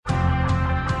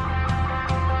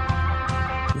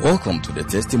Welcome to the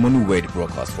Testimony Word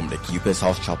broadcast from the Keepers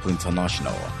House Chapel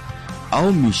International.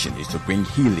 Our mission is to bring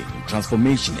healing,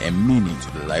 transformation, and meaning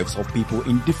to the lives of people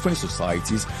in different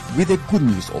societies with the good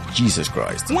news of Jesus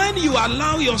Christ. When you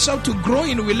allow yourself to grow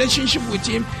in relationship with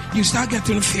Him, you start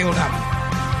getting filled up.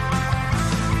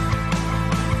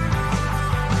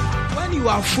 When you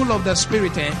are full of the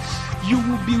Spirit, you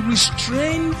will be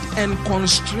restrained and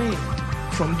constrained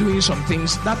from doing some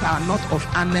things that are not of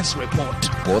honest report.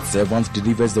 God's servant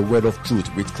delivers the word of truth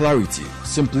with clarity,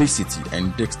 simplicity,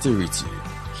 and dexterity.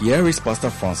 Here is Pastor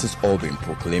Francis Albin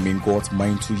proclaiming God's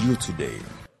mind to you today.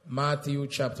 Matthew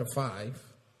chapter 5,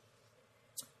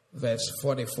 verse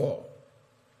 44.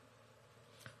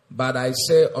 But I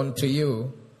say unto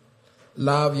you,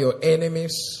 love your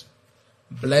enemies,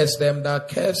 bless them that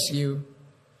curse you,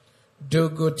 do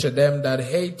good to them that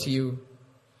hate you,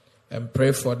 and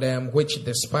pray for them which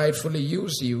despitefully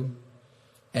use you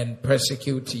and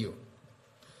persecute you,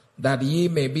 that ye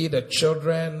may be the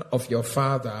children of your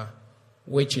Father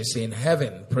which is in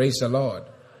heaven. Praise the Lord.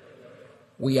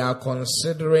 We are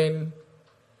considering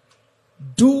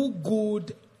do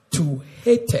good to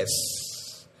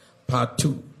haters, part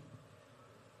 2.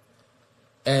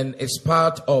 And it's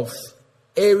part of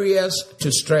areas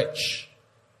to stretch.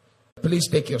 Please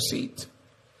take your seat.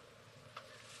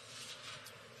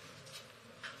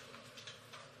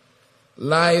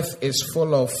 Life is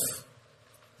full of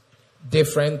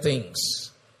different things.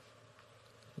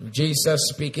 Jesus,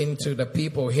 speaking to the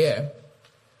people here,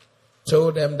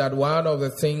 told them that one of the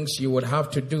things you would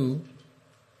have to do,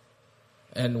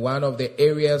 and one of the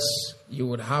areas you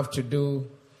would have to do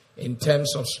in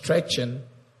terms of stretching,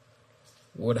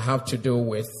 would have to do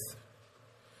with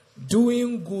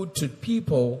doing good to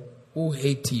people who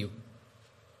hate you.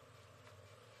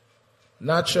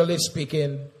 Naturally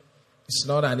speaking, it's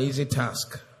not an easy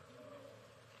task.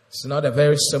 It's not a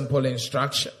very simple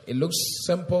instruction. It looks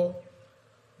simple,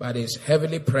 but it's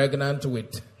heavily pregnant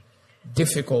with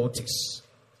difficulties.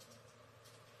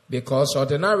 Because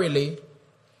ordinarily,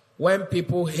 when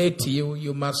people hate you,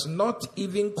 you must not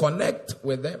even connect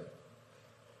with them.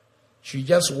 You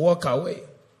just walk away.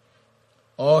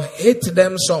 Or hate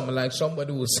them some, like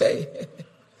somebody will say.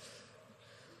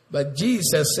 But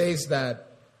Jesus says that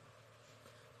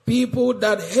people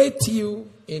that hate you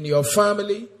in your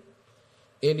family,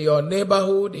 in your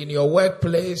neighborhood, in your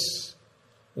workplace,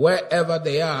 wherever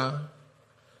they are,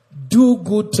 do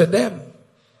good to them.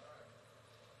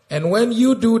 And when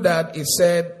you do that, it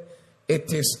said,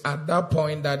 it is at that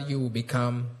point that you will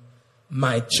become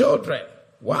my children.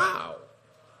 Wow.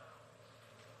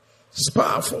 It's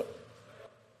powerful.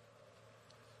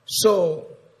 So,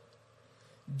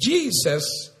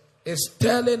 Jesus is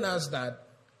telling us that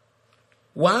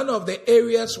one of the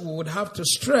areas we would have to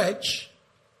stretch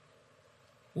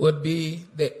would be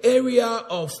the area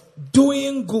of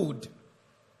doing good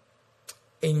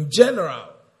in general.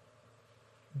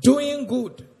 Doing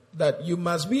good, that you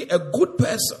must be a good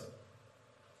person.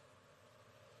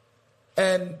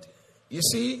 And you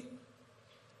see,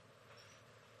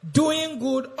 doing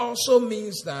good also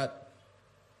means that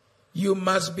you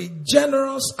must be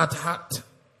generous at heart.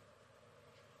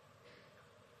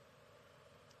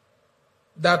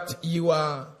 That you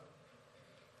are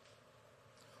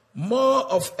more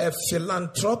of a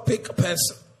philanthropic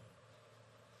person.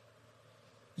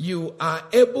 You are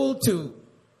able to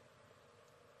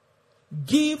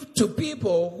give to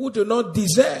people who do not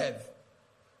deserve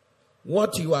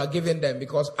what you are giving them.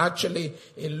 Because actually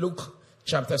in Luke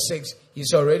chapter 6,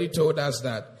 he's already told us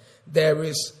that there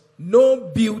is no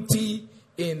beauty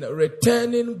in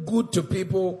returning good to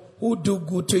people who do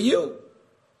good to you.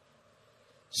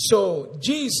 So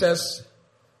Jesus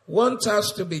wants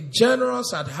us to be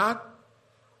generous at heart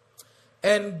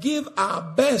and give our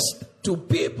best to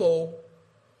people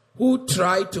who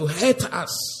try to hate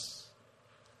us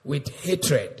with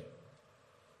hatred.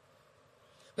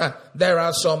 Now, there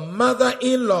are some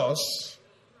mother-in-laws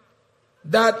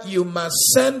that you must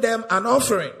send them an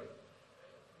offering,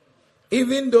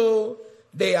 even though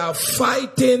they are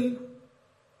fighting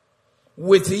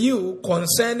with you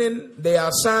concerning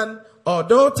their son or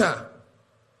daughter.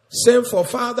 Same for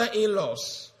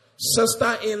father-in-laws,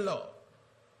 sister-in-law.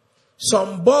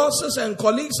 Some bosses and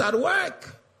colleagues at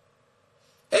work.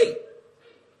 Hey.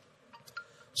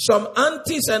 Some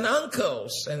aunties and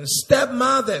uncles and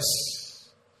stepmothers,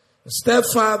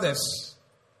 stepfathers.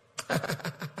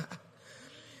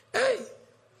 Hey.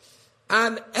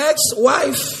 An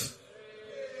ex-wife.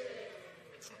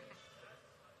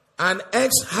 An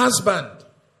ex-husband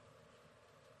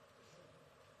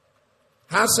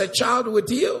has a child with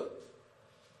you,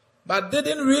 but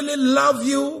didn't really love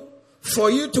you for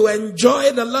you to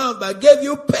enjoy the love but gave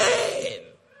you pain.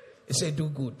 He said, do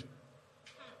good.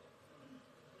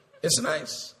 It's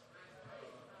nice.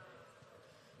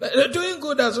 But doing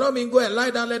good does not mean go and lie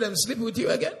down, let them sleep with you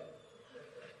again.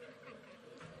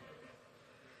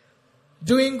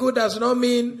 Doing good does not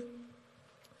mean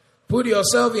put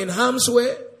yourself in harm's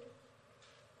way.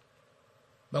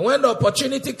 But when the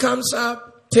opportunity comes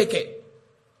up, take it.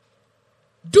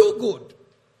 Do good.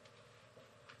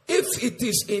 If it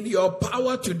is in your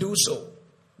power to do so,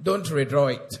 don't withdraw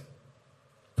it.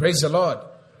 Praise the Lord.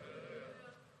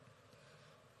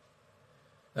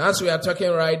 As we are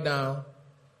talking right now,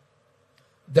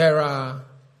 there are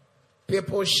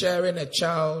people sharing a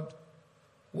child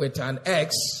with an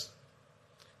ex,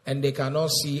 and they cannot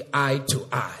see eye to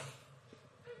eye.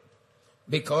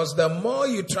 Because the more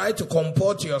you try to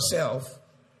comport yourself,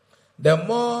 the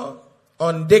more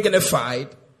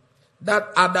undignified that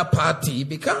other party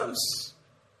becomes.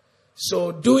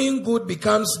 So doing good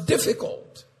becomes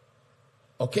difficult.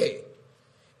 Okay.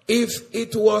 If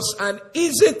it was an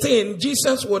easy thing,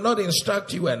 Jesus would not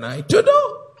instruct you and I to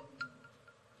do.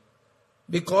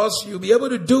 Because you'll be able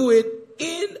to do it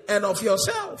in and of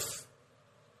yourself.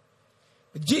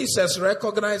 Jesus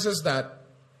recognizes that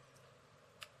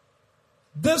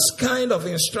this kind of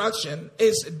instruction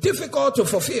is difficult to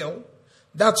fulfill.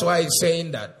 That's why he's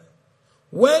saying that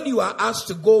when you are asked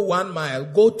to go 1 mile,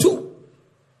 go 2.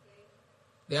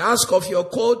 They ask of your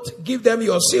coat, give them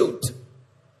your suit.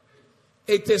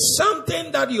 It is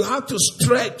something that you have to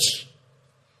stretch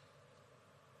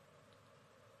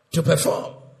to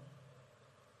perform.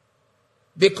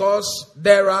 Because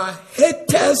there are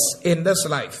haters in this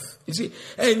life. You see,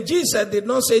 and Jesus did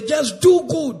not say just do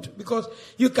good, because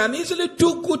you can easily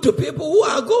do good to people who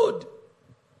are good.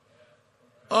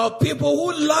 Or people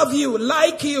who love you,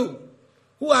 like you,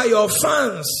 who are your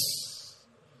fans.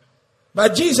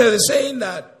 But Jesus is saying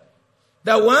that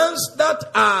the ones that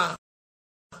are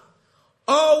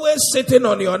always sitting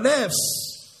on your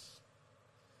nerves,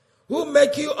 who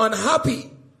make you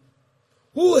unhappy,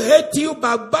 who hate you,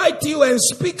 backbite you, and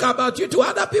speak about you to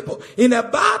other people in a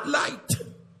bad light.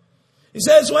 He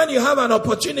says, when you have an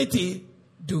opportunity,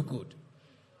 do good.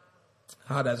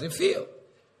 How does it feel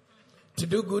to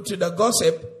do good to the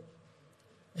gossip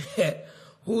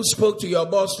who spoke to your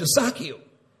boss to sack you?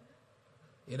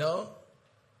 You know,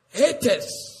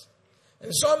 haters.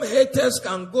 And some haters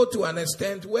can go to an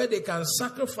extent where they can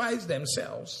sacrifice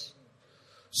themselves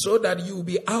so that you will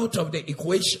be out of the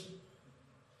equation.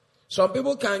 Some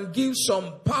people can give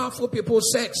some powerful people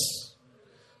sex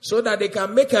so that they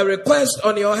can make a request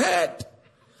on your head.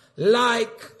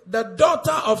 Like the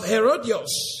daughter of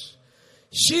Herodias.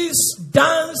 She's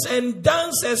danced and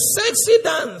danced a sexy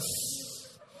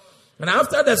dance. And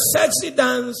after the sexy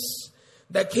dance,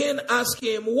 the king asked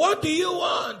him, what do you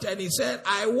want? And he said,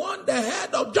 I want the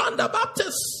head of John the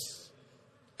Baptist.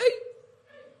 Hey.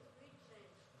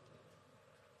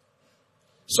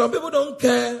 Some people don't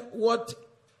care whatever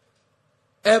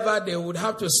they would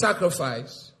have to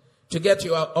sacrifice to get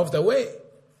you out of the way.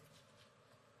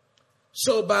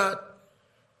 So, but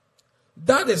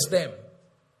that is them.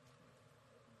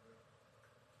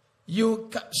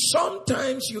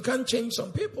 Sometimes you can't change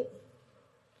some people.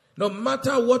 No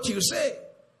matter what you say,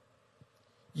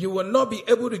 you will not be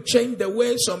able to change the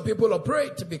way some people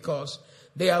operate, because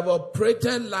they have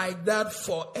operated like that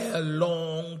for a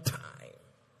long time.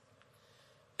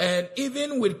 And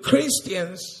even with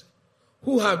Christians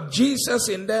who have Jesus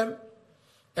in them,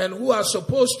 and who are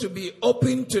supposed to be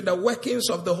open to the workings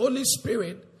of the Holy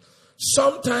Spirit,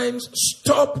 sometimes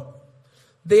stop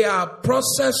their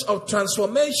process of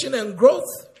transformation and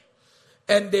growth,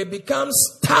 and they become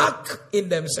stuck in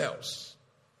themselves.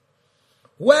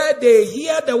 Where they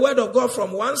hear the word of God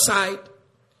from one side,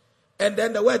 and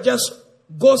then the word just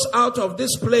goes out of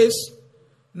this place,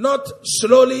 not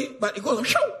slowly, but it goes,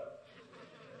 shoo!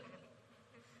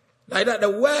 Like that.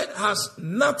 The word has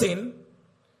nothing,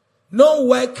 no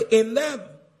work in them.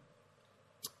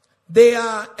 They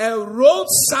are a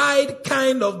roadside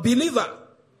kind of believer.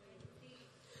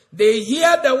 They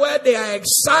hear the word, they are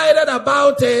excited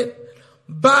about it,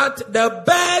 but the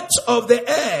birds of the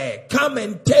air come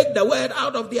and take the word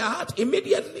out of their heart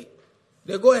immediately.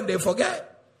 They go and they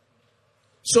forget.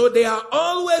 So they are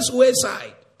always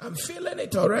wayside. I'm feeling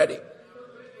it already.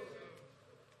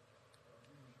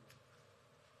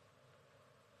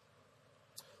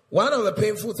 One of the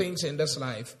painful things in this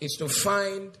life is to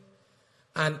find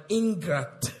an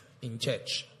ingrate in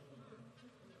church.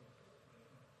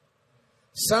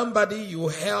 Somebody you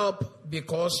help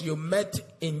because you met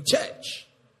in church,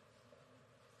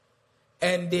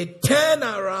 and they turn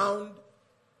around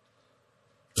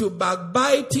to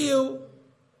backbite you.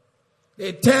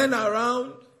 They turn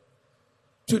around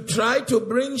to try to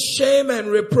bring shame and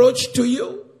reproach to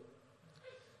you.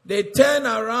 They turn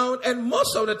around, and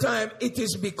most of the time it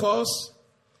is because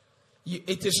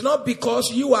it is not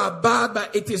because you are bad,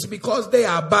 but it is because they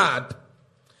are bad.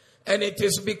 And it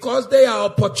is because they are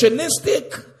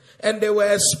opportunistic and they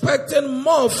were expecting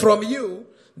more from you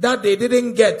that they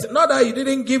didn't get. Not that you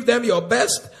didn't give them your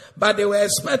best, but they were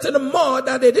expecting more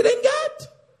that they didn't get.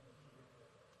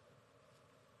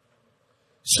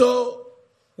 So,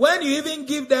 when you even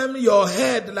give them your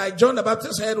head, like John the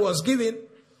Baptist's head was given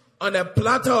on a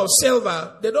platter of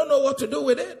silver, they don't know what to do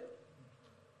with it.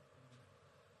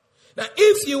 Now,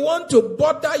 if you want to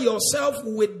bother yourself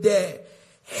with the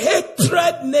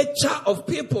hatred nature of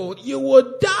people, you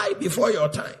will die before your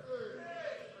time.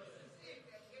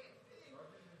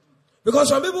 Because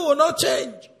some people will not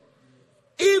change.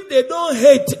 If they don't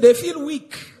hate, they feel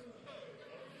weak.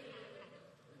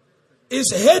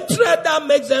 It's hatred that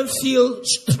makes them feel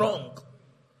strong.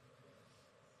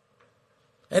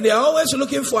 And they are always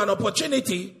looking for an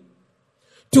opportunity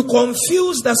to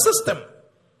confuse the system.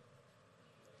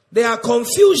 They are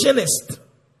confusionists.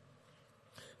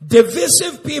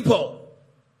 Divisive people.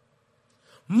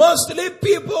 Mostly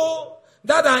people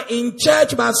that are in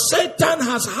church but Satan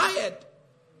has hired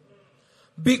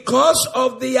because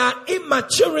of their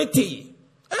immaturity.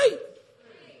 Hey.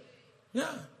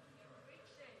 Yeah.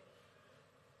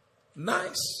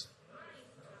 Nice.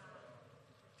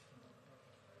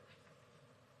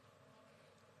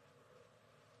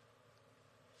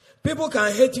 People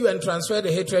can hate you and transfer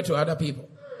the hatred to other people.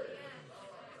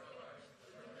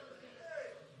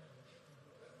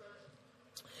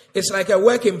 It's like a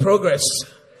work in progress.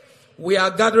 We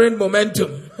are gathering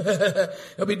momentum.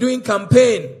 We'll be doing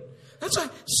campaign. That's why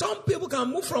some people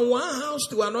can move from one house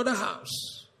to another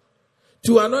house.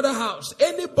 To another house.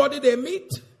 Anybody they meet,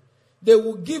 they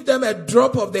will give them a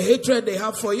drop of the hatred they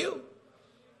have for you.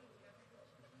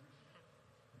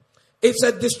 It's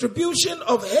a distribution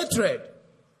of hatred.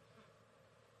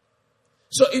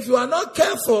 So if you are not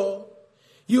careful,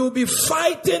 you will be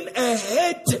fighting a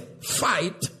hate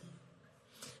fight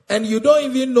and you don't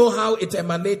even know how it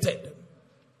emanated.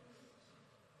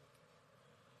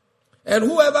 And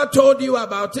whoever told you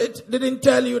about it didn't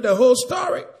tell you the whole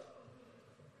story.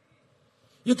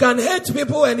 You can hate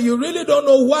people and you really don't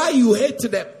know why you hate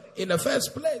them in the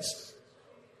first place.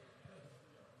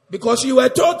 Because you were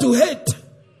taught to hate.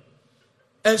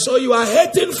 And so you are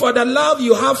hating for the love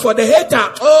you have for the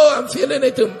hater. Oh, I'm feeling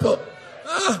it in pop.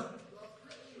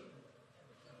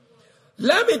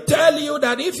 Let me tell you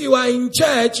that if you are in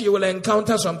church, you will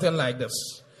encounter something like this.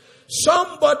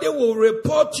 Somebody will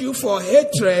report you for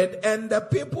hatred, and the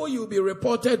people you'll be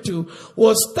reported to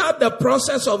will start the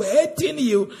process of hating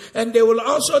you, and they will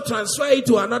also transfer it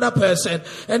to another person,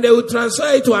 and they will transfer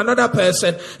it to another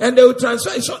person, and they will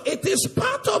transfer it. So it is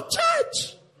part of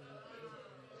church.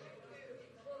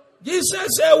 Jesus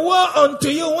said, woe unto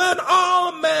you when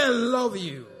all men love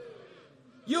you.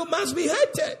 You must be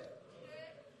hated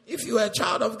if you are a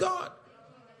child of God.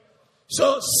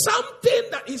 So something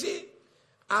that, you see,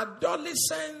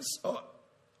 adolescence or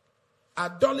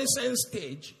adolescent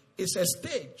stage is a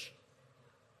stage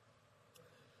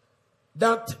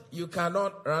that you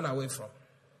cannot run away from.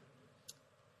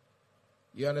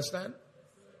 You understand?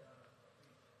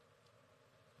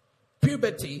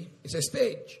 Puberty is a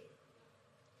stage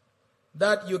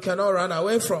that you cannot run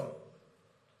away from.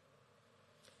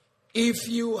 If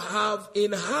you have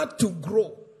had to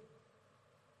grow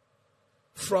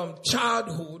from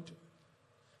childhood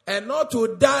and not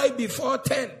to die before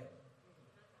 10,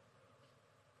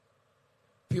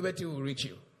 puberty will reach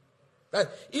you.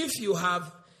 But if you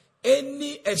have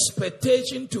any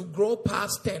expectation to grow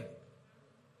past 10,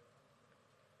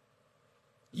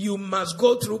 you must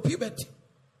go through puberty.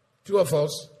 True or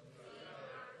false?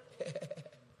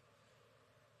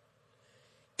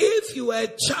 If you are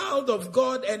a child of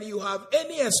God and you have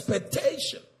any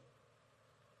expectation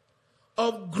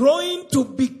of growing to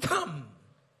become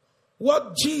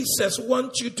what Jesus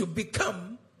wants you to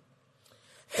become,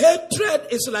 hatred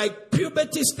is like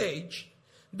puberty stage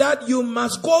that you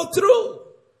must go through.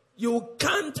 You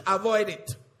can't avoid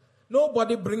it.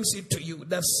 Nobody brings it to you.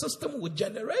 The system will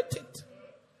generate it.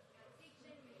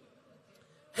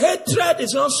 Hatred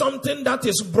is not something that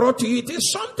is brought to you. It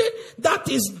is something that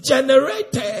is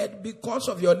generated because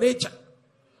of your nature.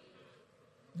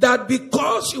 That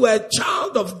because you are a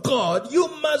child of God, you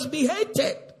must be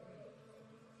hated.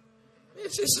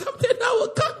 This is something that will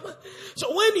come.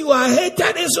 So when you are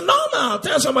hated, it's normal.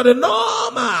 Tell somebody,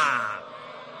 normal.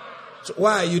 So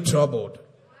why are you troubled?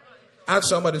 Ask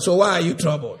somebody, so why are you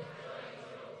troubled?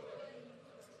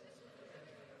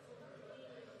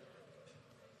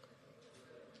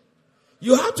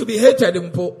 You have to be hated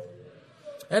in Po.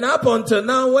 And up until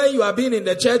now, when you have been in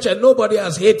the church and nobody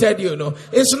has hated you,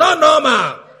 it's not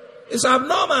normal. It's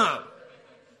abnormal.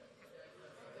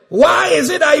 Why is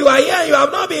it that you are here and you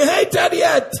have not been hated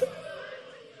yet?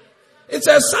 It's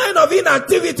a sign of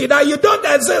inactivity, that you don't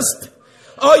exist,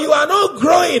 or you are not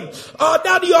growing, or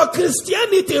that your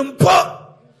Christianity in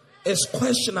Po is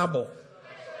questionable.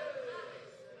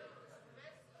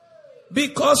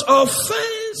 Because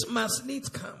offense must needs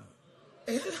come.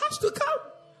 It has to come.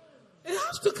 It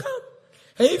has to come.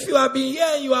 And if you have been here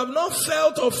and you have not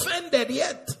felt offended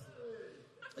yet,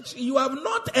 you have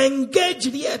not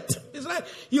engaged yet. It's like,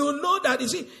 you know that, you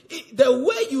see, the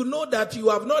way you know that you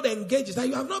have not engaged is that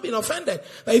you have not been offended.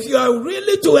 But if you are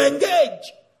really to engage,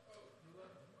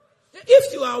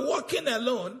 if you are walking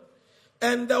alone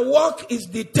and the walk is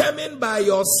determined by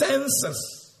your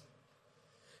senses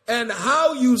and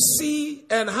how you see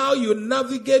and how you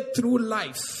navigate through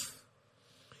life,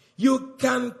 you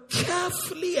can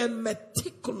carefully and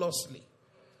meticulously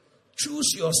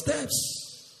choose your steps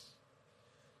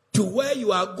to where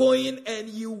you are going, and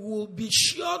you will be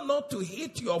sure not to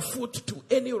hit your foot to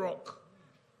any rock.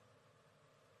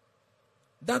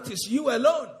 That is you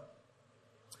alone,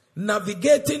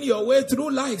 navigating your way through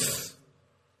life,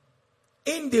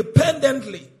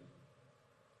 independently,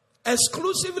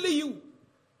 exclusively you.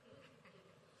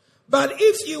 But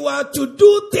if you are to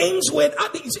do things with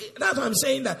others, that's what I'm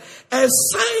saying, that a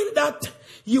sign that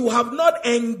you have not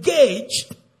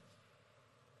engaged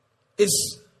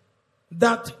is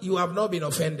that you have not been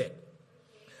offended.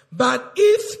 But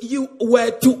if you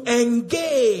were to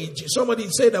engage, somebody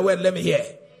say the word, let me hear.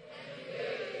 Engage.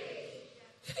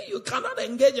 You cannot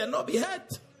engage and not be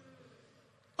hurt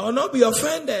or not be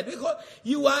offended, because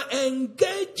you are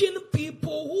engaging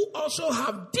people who also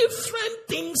have different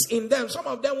things in them. Some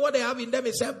of them, what they have in them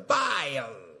is a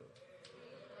bile.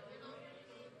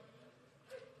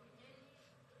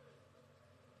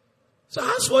 So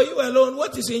as for you alone,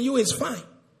 what is in you is fine.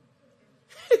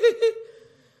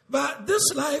 But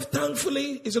this life,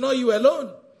 thankfully, is not you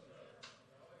alone.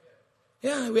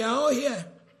 Yeah, we are all here.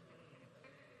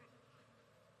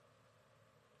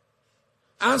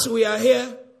 As we are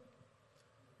here,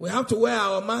 we have to wear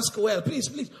our mask well.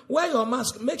 Please, wear your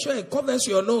mask. Make sure it covers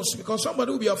your nose, because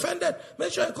somebody will be offended.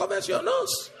 Make sure it covers your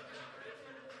nose.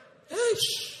 Hey,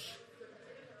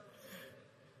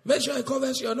 make sure it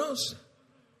covers your nose.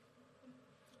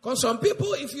 Because some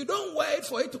people, if you don't wear it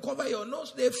for it to cover your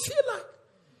nose, they feel like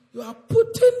you are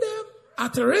putting them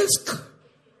at risk.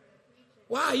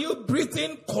 Why are you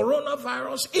breathing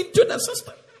coronavirus into the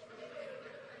system?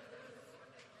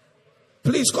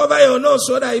 Please cover your nose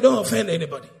so that you don't offend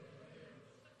anybody.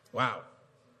 Wow.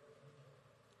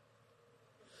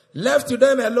 Left to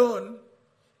them alone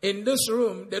in this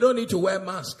room, they don't need to wear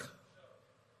mask.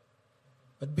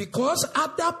 But because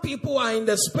other people are in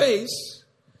the space,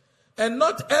 and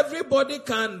not everybody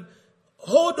can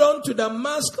hold on to the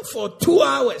mask for 2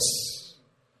 hours,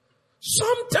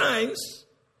 sometimes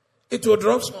it will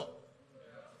drop small.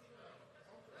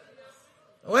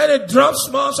 When it drops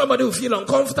small, somebody will feel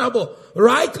uncomfortable.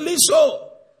 Rightly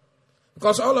so.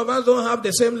 Because all of us don't have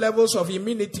the same levels of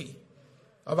immunity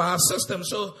of our system.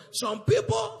 So some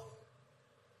people,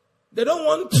 they don't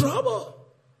want trouble.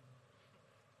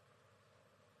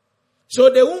 So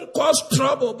they won't cause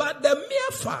trouble. But the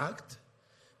mere fact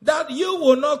that you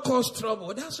will not cause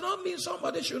trouble does not mean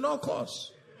somebody should not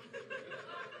cause.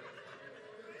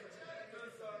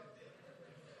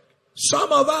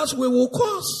 Some of us, we will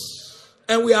cause.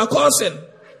 And we are causing.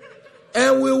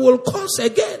 And we will cause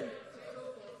again.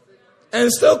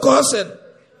 And still causing.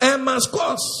 And must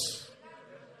cause.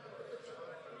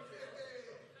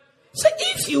 So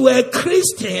if you are a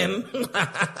Christian,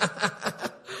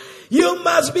 you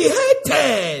must be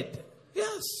hated.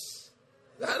 Yes.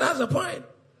 That's the point.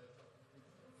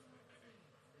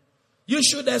 You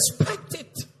should expect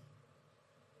it.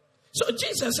 So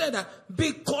Jesus said that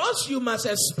because you must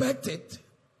expect it,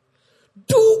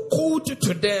 do good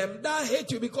to them that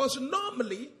hate you. Because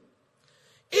normally,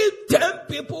 if 10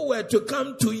 people were to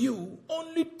come to you,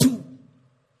 only 2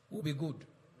 will be good.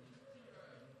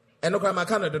 And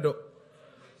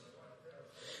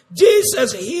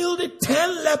Jesus healed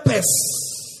 10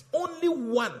 lepers. Only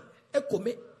 1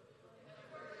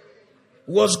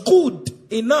 was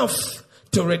good enough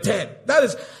to return. That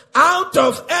is, out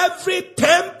of every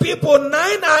 10 people,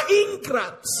 9 are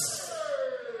ingrates.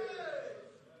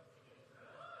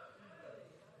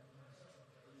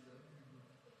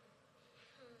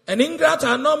 And ingrates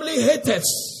are normally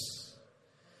haters.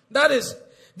 That is,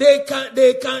 they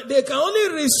can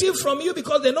only receive from you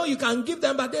because they know you can give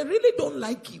them, but they really don't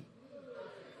like you.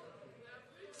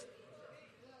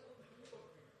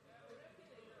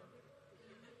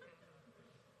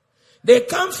 They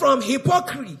come from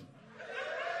hypocrisy.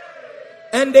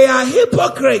 And they are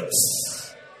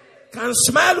hypocrites. Can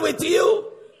smile with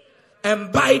you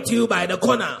and bite you by the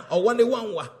corner. Or one day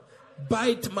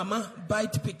bite mama,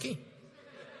 bite picky.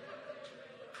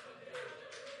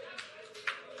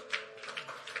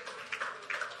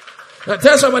 Now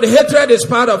tell somebody, hatred is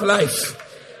part of life.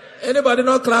 Anybody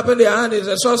not clapping their hand is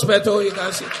a suspect. Oh, you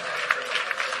can see.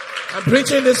 I'm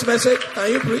preaching this message.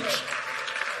 Can you preach?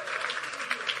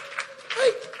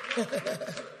 Hey.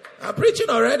 I'm preaching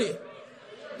already.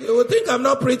 You would think I'm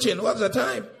not preaching. What's the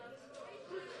time?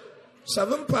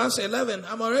 11:07.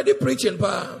 I'm already preaching,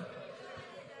 pa.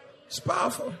 It's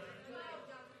powerful.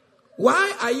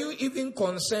 Why are you even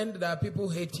concerned that people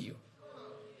hate you?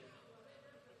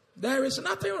 There is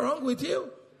nothing wrong with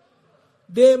you.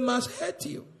 They must hate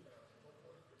you.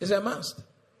 It's a must.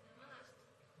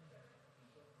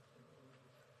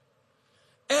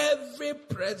 Every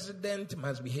president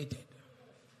must be hated.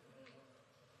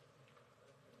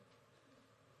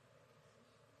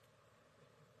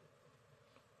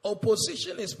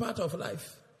 Opposition is part of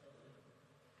life.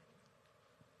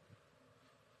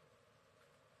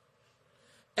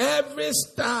 Every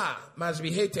star must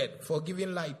be hated for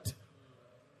giving light.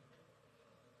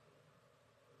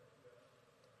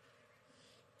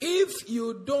 If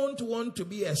you don't want to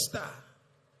be a star,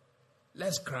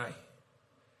 let's cry.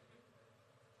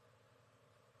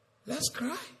 Let's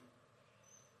cry.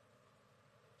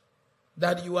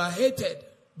 That you are hated.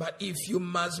 But if you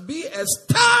must be a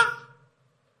star,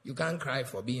 you can't cry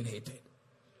for being hated.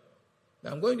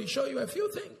 Now I'm going to show you a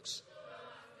few things.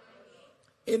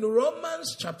 In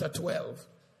Romans chapter 12,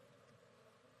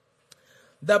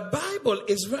 the Bible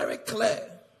is very clear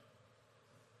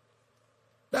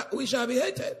that we shall be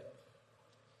hated.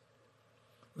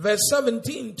 Verse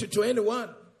 17 to 21.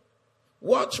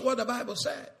 Watch what the Bible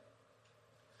said.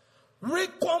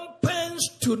 Recompense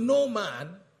to no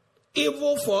man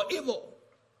evil for evil.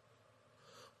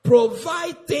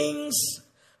 Provide things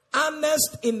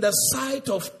honest in the sight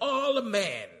of all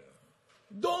men.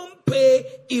 Don't pay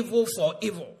evil for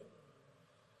evil.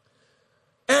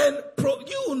 And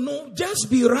just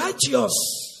be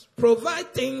righteous.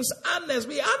 Provide things honest.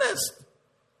 Be honest.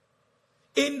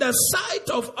 In the sight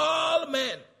of all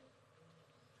men.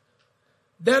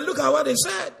 Then look at what he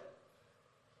said.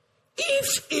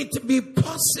 If it be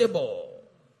possible,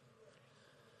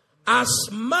 as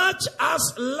much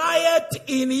as lieth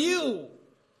in you,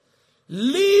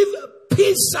 live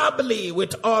peaceably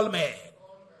with all men.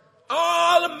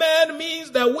 All men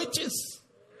means the witches,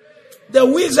 the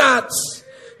wizards,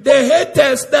 the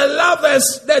haters, the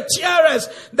lovers, the cheerers,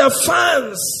 the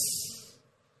fans.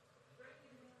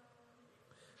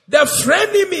 The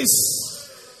frenemies.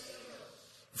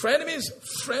 Frenemies,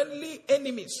 friendly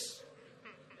enemies.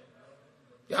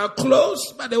 You are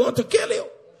close, but they want to kill you.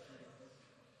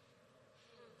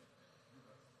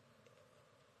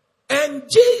 And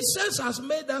Jesus has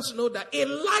made us know that it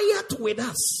lieth with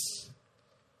us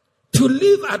to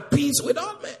live at peace with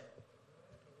all men.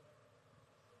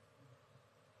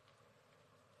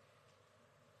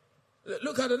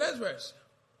 Look at the next verse.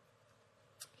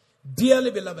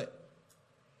 Dearly beloved,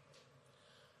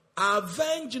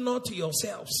 avenge not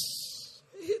yourselves.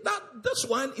 This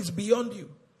one is beyond you.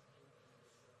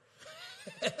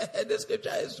 This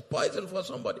scripture is poison for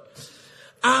somebody.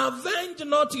 Avenge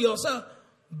not yourself,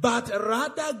 but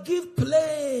rather give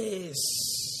place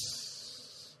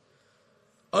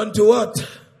unto what?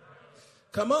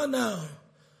 Come on now.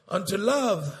 Unto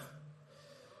love.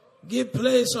 Give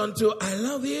place unto I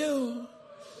love you.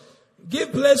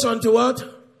 Give place unto what?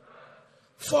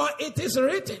 For it is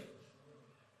written,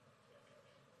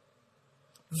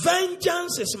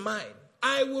 vengeance is mine.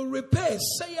 I will repay,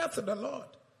 saith the Lord.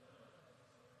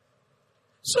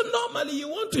 So normally you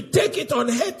want to take it on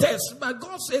haters, but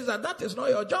God says that is not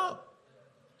your job.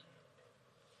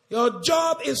 Your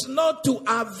job is not to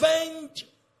avenge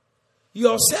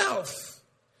yourself,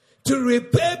 to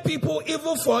repay people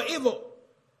evil for evil.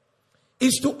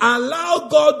 It's to allow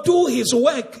God do his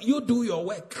work. You do your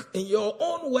work. And your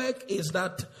own work is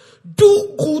that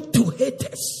do good to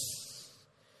haters.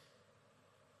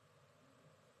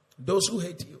 Those who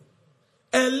hate you.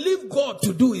 And leave God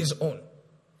to do his own.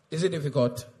 Is it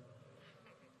difficult?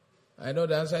 I know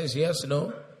the answer is yes,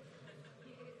 no.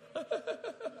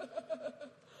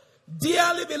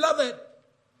 Dearly beloved.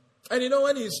 And you know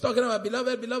when he's talking about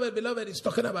beloved, he's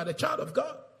talking about a child of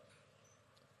God.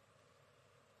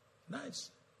 Nice.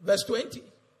 Verse 20.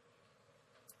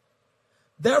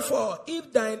 Therefore,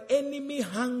 if thine enemy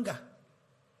hunger,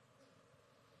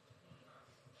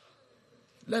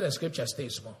 let the scripture stay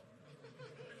small.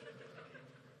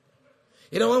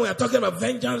 You know, when we are talking about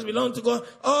vengeance belong to God,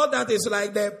 all that is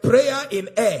like the prayer in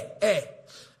air.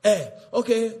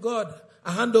 Okay, God,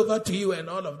 I hand over to you and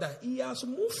all of that. He has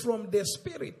moved from the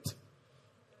spirit.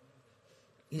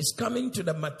 He's coming to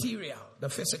the material, the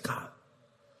physical.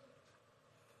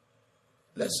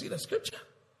 Let's see the scripture.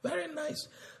 Very nice.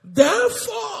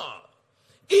 Therefore,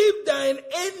 if thine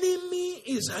enemy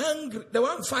is hungry, the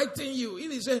one fighting you,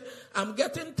 if he says, I'm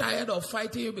getting tired of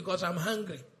fighting you because I'm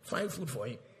hungry, find food for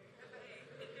him.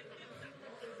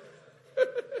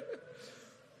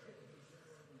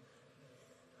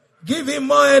 Give him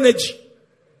more energy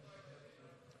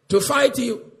to fight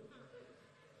you.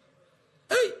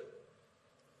 Hey.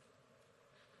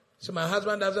 So my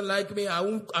husband doesn't like me, I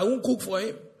won't cook for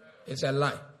him. It's a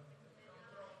lie.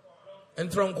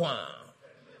 And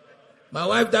my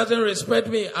wife doesn't respect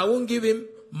me, I won't give him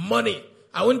money.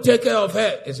 I won't take care of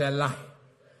her. It's a lie.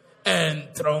 And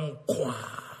oh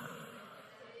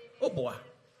boy.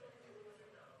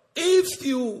 If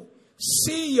you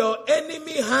see your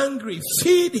enemy hungry,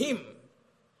 feed him.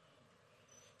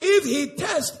 If he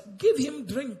thirsts, give him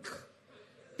drink.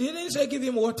 He didn't say give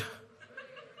him water.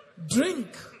 Drink.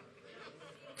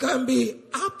 Can be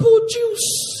apple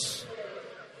juice,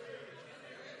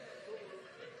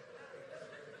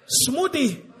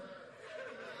 smoothie.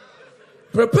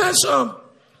 Prepare some.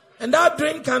 And that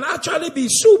drink can actually be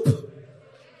soup.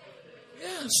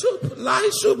 Yeah, soup. Light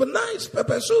soup. Nice.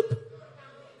 Pepper soup.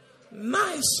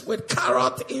 Nice. With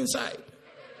carrot inside.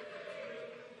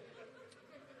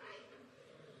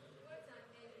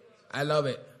 I love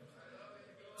it.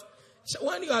 So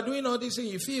when you are doing all this thing,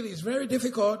 you feel it's very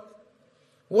difficult.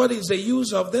 What is the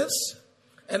use of this?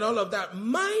 And all of that.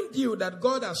 Mind you that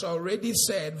God has already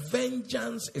said,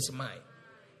 vengeance is mine.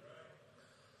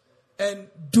 And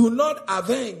do not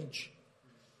avenge.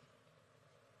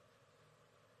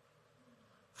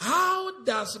 How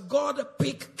does God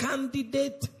pick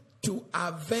candidate to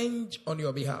avenge on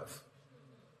your behalf?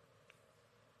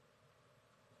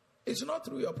 It's not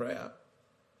through your prayer.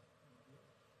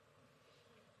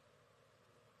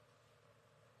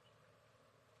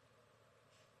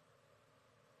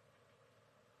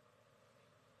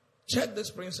 Check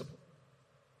this principle.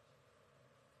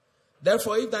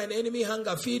 Therefore, if thine enemy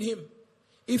hunger, feed him.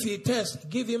 If he thirst,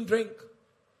 give him drink.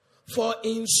 For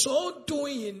in so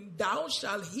doing, thou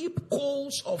shalt heap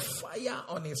coals of fire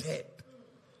on his head.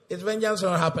 Is vengeance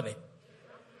not happening?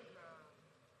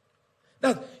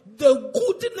 That the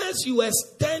goodness you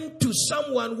extend to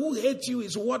someone who hates you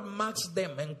is what marks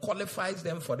them and qualifies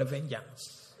them for the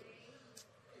vengeance.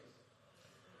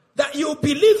 That you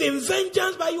believe in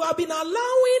vengeance, but you have been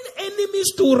allowing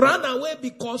enemies to run away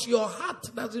because your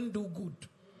heart doesn't do good.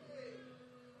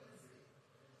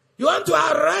 You want to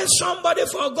arrest somebody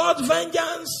for God's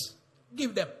vengeance?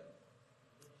 Give them.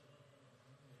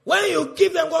 When you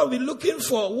give them, God will be looking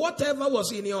for whatever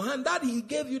was in your hand that he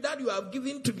gave you, that you have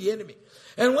given to the enemy.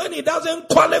 And when he doesn't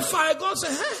qualify, God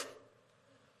says, hey,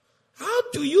 how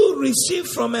do you receive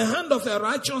from a hand of a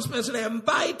righteous person and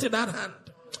bite that hand?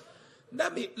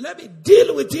 Let me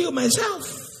deal with you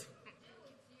myself.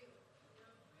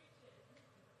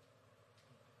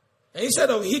 And instead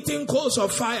of heating coals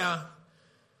of fire,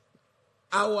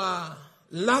 our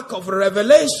lack of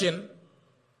revelation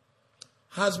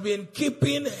has been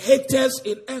keeping haters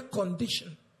in air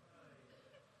condition.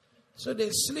 So they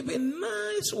sleep in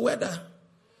nice weather.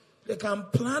 They can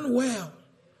plan well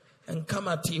and come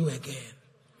at you again.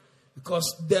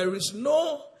 Because there is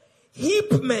no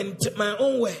heapment, my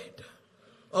own word,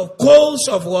 of coals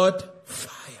of what?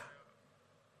 Fire.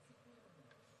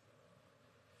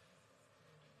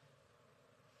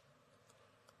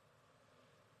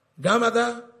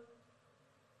 Grandmother,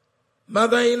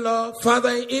 mother-in-law,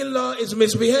 father-in-law is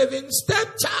misbehaving.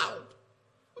 Stepchild.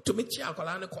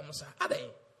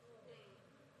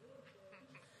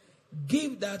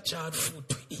 Give that child food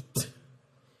to eat.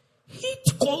 Heat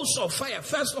coals of fire,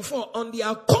 first of all, on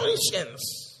their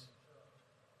conscience.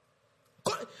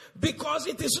 Because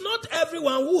it is not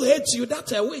everyone who hates you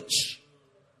that's a witch.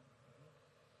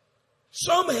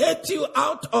 Some hate you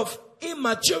out of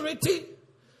immaturity,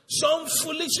 some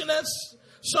foolishness,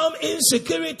 some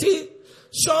insecurity,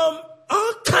 some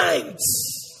all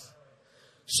kinds.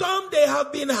 Some they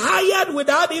have been hired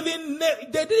without even,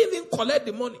 they didn't even collect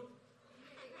the money.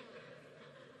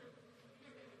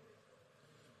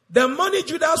 The money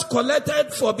Judas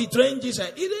collected for betraying Jesus,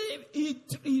 he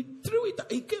threw it,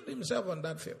 he killed himself on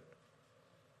that field.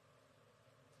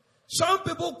 Some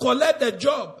people collect the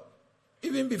job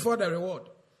even before the reward.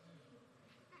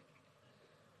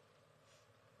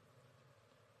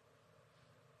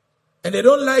 And they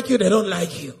don't like you, they don't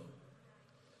like you.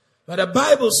 But the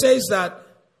Bible says that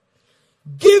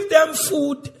Give them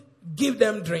food, give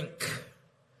them drink.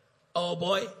 Oh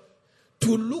boy,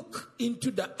 to look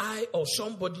into the eye of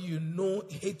somebody you know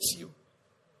hates you.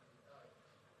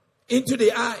 Into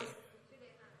the eye.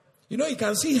 You know, you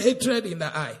can see hatred in the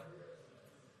eye.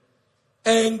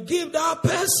 And give that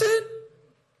person,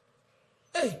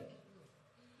 hey,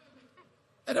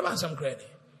 I don't want some credit.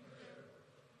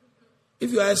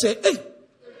 If you are say, hey,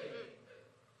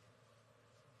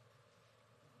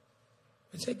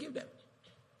 I say, give them.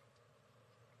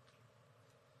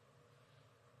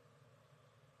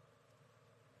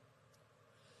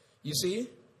 You see,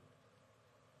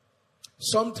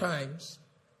 sometimes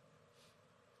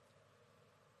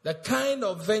the kind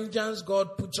of vengeance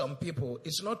God puts on people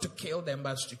is not to kill them,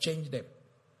 but to change them.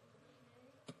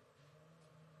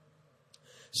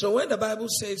 So when the Bible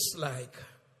says like,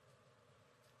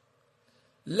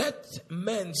 let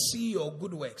men see your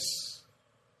good works,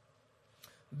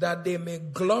 that they may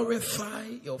glorify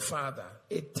your Father,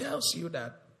 it tells you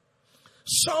that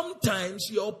sometimes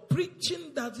your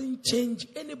preaching doesn't change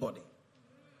anybody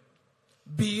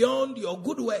beyond your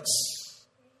good works.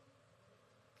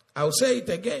 I'll say it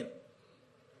again.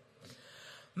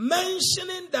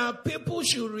 Mentioning that people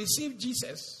should receive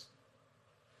Jesus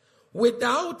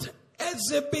without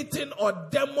exhibiting or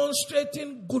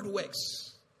demonstrating good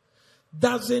works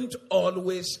doesn't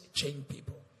always change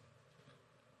people.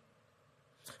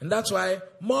 And that's why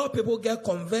more people get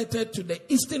converted to the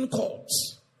Eastern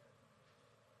cults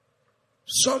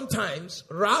sometimes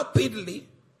rapidly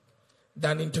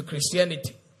than into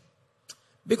Christianity.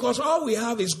 Because all we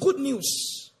have is good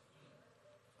news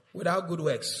without good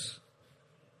works.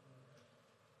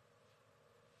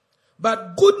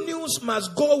 But good news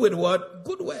must go with what?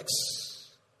 Good works.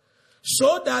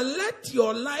 So that let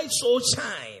your light so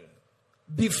shine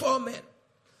before men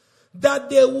that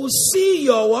they will see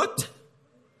your what?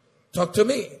 Talk to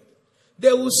me.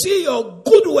 They will see your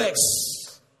good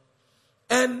works.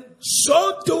 And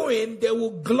so doing, they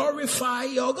will glorify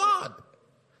your God.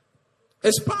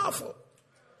 It's powerful.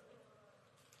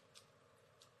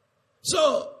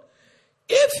 So,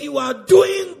 if you are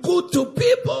doing good to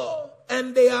people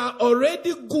and they are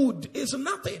already good, it's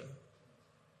nothing.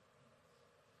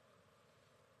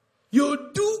 You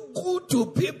do good to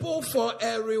people for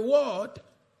a reward,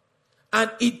 an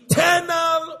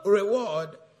eternal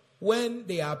reward, when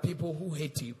they are people who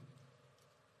hate you.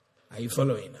 Are you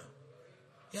following now?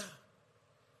 Yeah.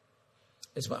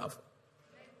 It's powerful.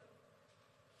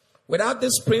 Without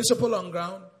this principle on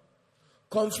ground,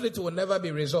 conflict will never be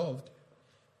resolved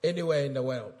anywhere in the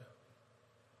world.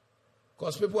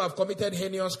 Because people have committed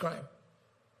heinous crime.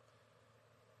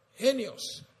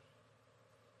 Heinous.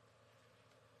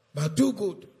 But do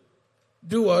good.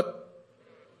 Do what?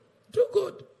 Do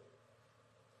good.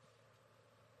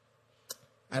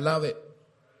 I love it.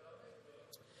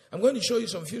 I'm going to show you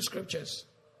some few scriptures.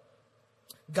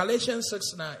 Galatians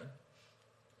 6:9.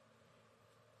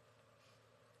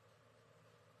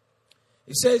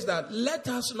 It says that let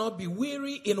us not be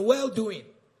weary in well-doing,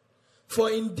 for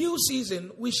in due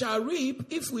season we shall reap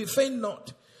if we faint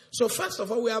not. So first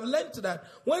of all, we have learned that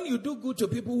when you do good to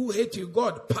people who hate you,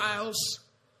 God piles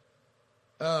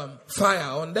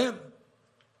fire on them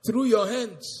through your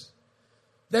hands.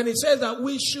 Then it says that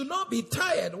we should not be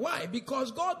tired. Why?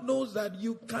 Because God knows that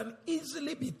you can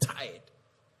easily be tired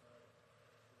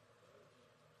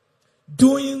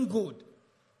doing good.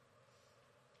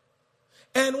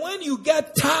 And when you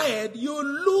get tired, you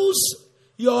lose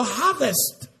your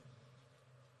harvest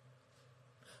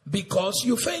because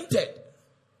you fainted.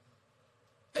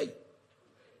 Hey.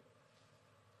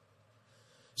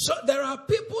 So there are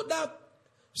people that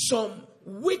some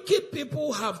wicked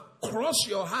people have crossed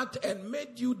your heart and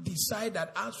made you decide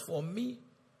that as for me,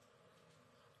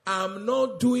 I'm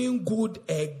not doing good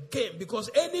again. Because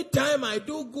anytime I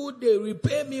do good, they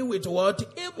repay me with what?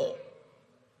 Evil.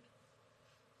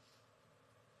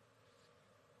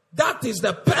 That is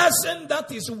the person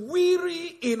that is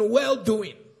weary in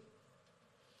well-doing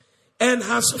and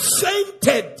has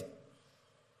fainted.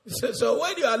 So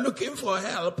when you are looking for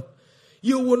help,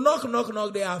 you will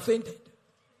knock, they are fainted.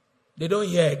 They don't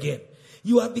hear again.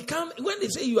 You have become, when they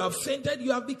say you have fainted,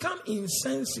 you have become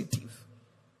insensitive.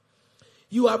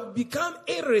 You have become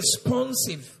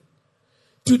irresponsive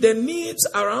to the needs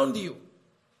around you.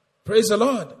 Praise the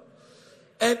Lord.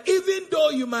 And even though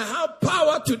you might have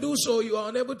power to do so, you are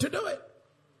unable to do it.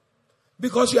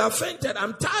 Because you have fainted.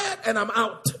 I'm tired and I'm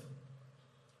out.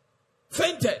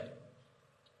 Fainted.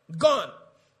 Gone.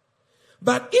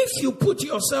 But if you put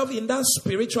yourself in that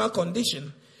spiritual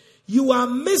condition, you are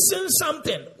missing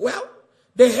something. Well,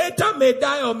 the hater may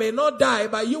die or may not die,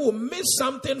 but you will miss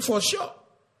something for sure.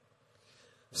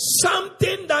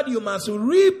 something that you must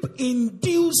reap in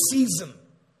due season,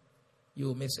 you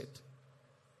will miss it.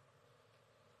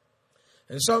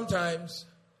 And sometimes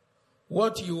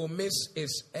what you will miss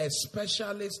is a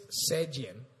specialist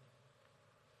surgeon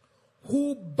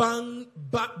who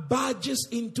barges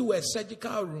into a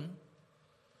surgical room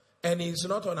and is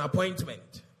not on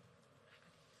appointment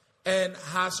and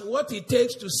has what it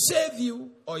takes to save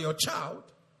you or your child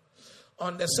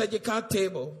on the surgical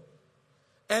table,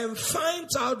 and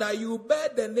finds out that you bear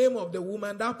the name of the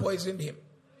woman that poisoned him.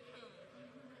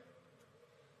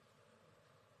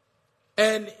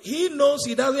 And he knows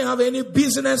he doesn't have any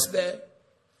business there.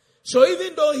 So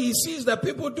even though he sees the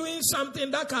people doing something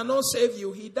that cannot save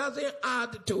you, he doesn't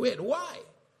add to it. Why?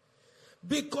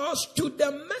 Because to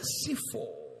the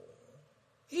merciful,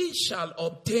 he shall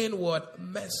obtain what?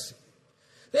 Mercy.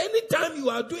 Anytime you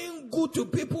are doing good to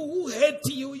people who hate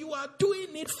you, you are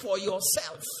doing it for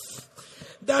yourself.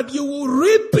 That you will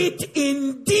reap it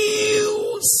in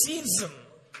due season.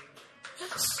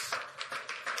 Yes.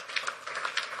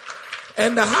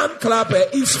 And the hand clapper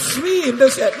is free in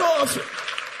this head. No offering.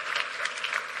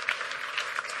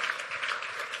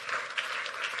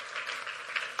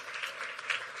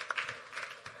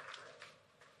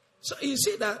 So you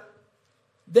see that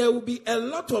there will be a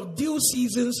lot of due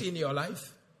seasons in your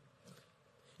life.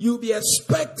 You'll be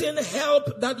expecting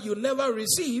help that you never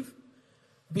receive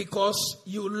because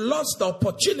you lost the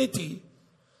opportunity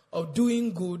of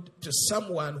doing good to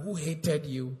someone who hated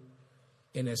you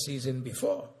in a season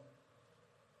before.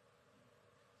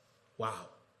 Wow.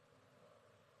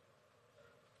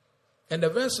 And the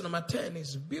verse number 10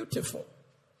 is beautiful.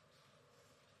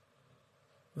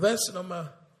 The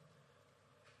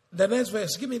next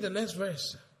verse. Give me the next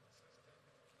verse.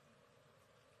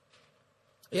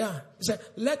 Yeah. It said,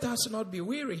 let us not be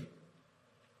weary.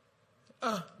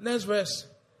 Next verse.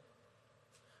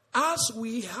 As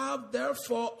we have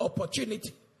therefore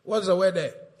opportunity. What's the word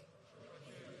there?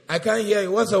 I can't hear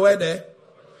you. What's the word there?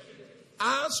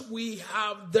 As we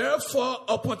have therefore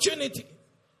opportunity,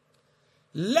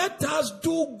 let us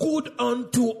do good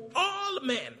unto all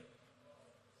men.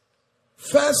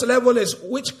 First level is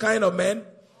which kind of men?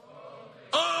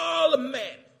 All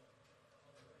men.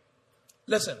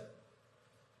 Listen.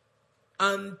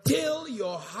 Until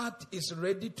your heart is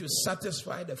ready to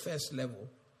satisfy the first level,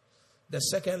 the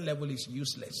second level is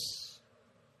useless.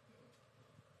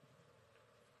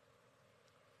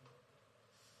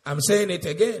 I'm saying it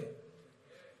again.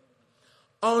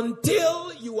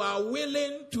 Until you are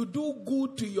willing to do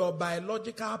good to your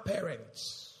biological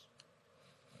parents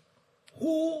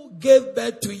who gave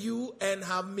birth to you and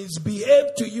have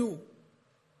misbehaved to you,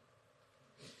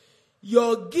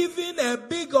 your giving a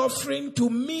big offering to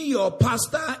me, your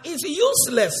pastor, is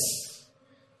useless.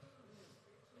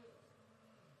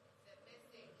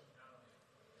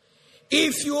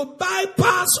 If you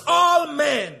bypass all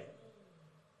men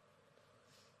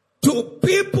to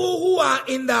people who are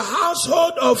in the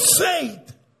household of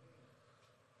faith,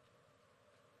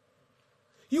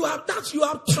 you have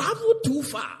traveled too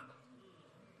far.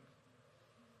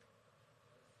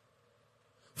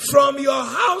 From your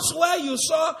house where you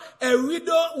saw a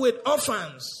widow with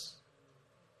orphans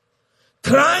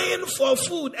crying for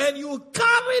food, and you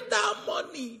carried that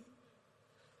money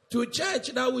to church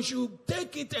that we should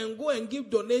take it and go and give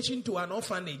donation to an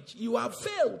orphanage. You have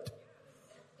failed.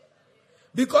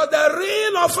 Because the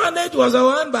real orphanage was the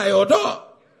one by your door.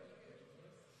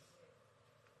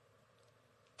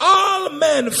 All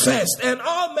men first. And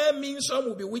all men means some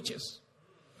will be witches.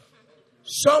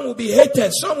 Some will be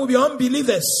haters. Some will be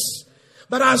unbelievers.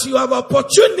 But as you have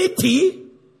opportunity,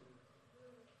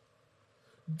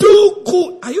 do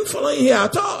good. Are you following here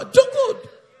at all? Do good.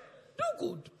 Do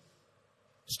good.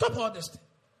 Stop all this thing.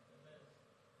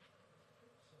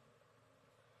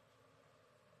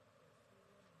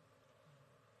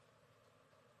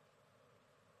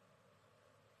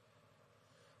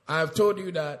 I've told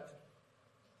you that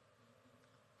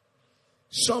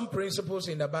some principles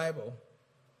in the Bible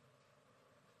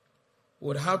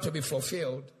would have to be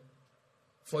fulfilled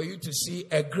for you to see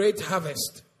a great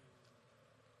harvest.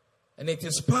 And it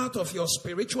is part of your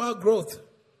spiritual growth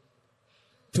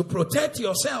to protect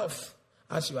yourself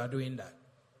as you are doing that.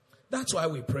 That's why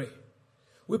we pray.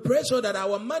 We pray so that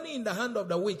our money in the hand of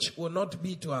the witch will not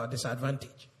be to our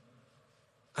disadvantage.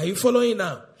 Are you following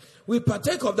now? We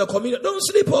partake of the communion. Don't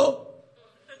sleep, oh.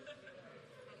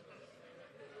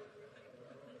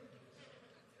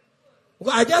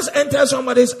 I just entered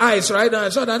somebody's eyes right now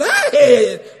and saw that,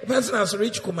 hey, the person has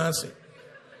reached Kumasi.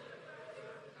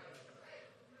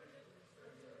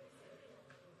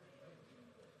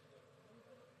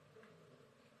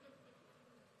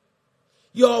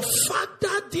 Your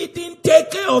father didn't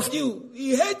take care of you.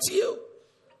 He hates you.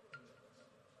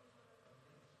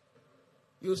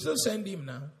 You still send him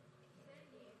now.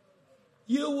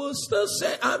 You will still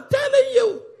send. I'm telling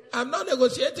you. I'm not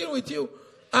negotiating with you.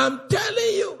 I'm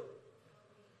telling you.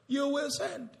 You will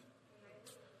send.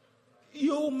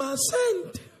 You must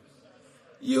send.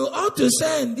 You ought to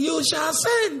send. You shall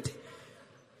send.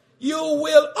 You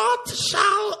will, ought,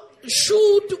 shall,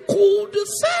 should, could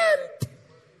send.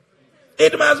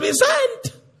 It must be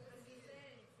sent.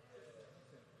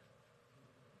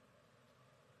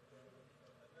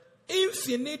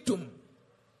 Infinitum.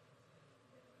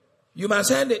 You must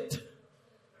send it.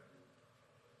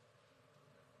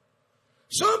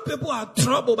 Some people are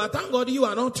trouble, but thank God you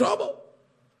are not trouble.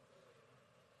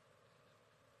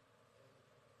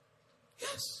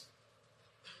 Yes.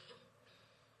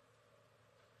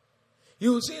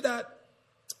 You will see that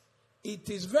it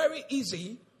is very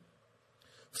easy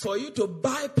for you to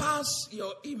bypass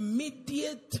your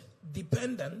immediate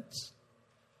dependence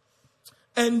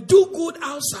and do good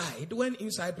outside when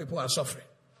inside people are suffering.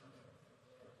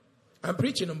 I'm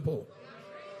preaching on Paul.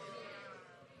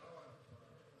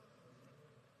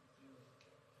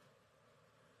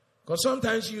 Because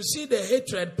sometimes you see the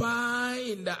hatred pie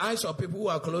in the eyes of people who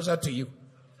are closer to you.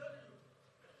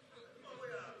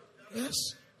 Yes.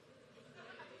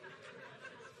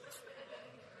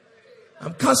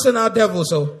 I'm casting out devils,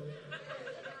 so.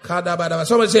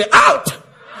 Somebody say, out!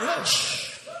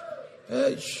 Yes.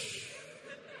 Yes.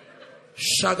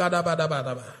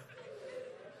 Shagadabadabadaba.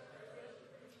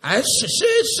 I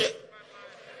see.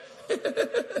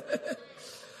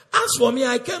 As for me,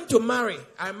 I came to marry.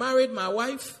 I married my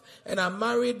wife and I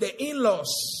married the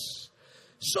in-laws.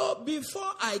 So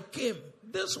before I came,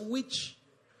 this witch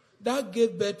that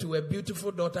gave birth to a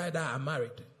beautiful daughter that I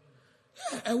married.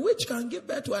 Yeah, a witch can give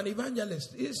birth to an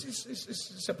evangelist.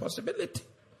 It's a possibility.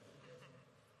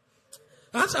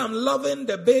 As I'm loving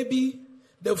the baby,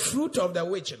 the fruit of the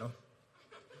witch, you know.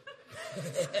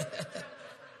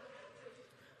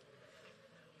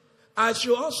 I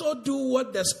should also do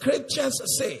what the scriptures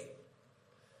say.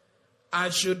 I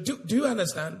should do you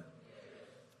understand?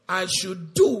 I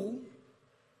should do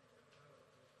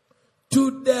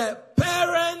to the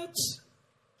parents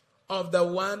of the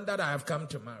one that I have come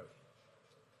to marry.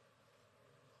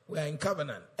 We are in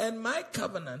covenant. And my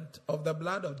covenant of the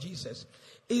blood of Jesus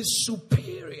is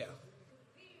superior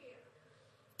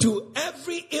to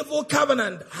every evil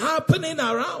covenant happening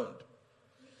around.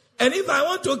 And if I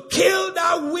want to kill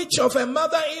that witch of a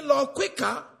mother-in-law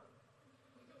quicker,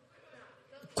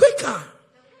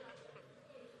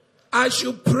 I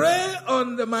should pray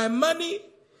on my money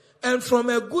and from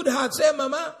a good heart say,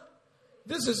 Mama,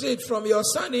 this is it from your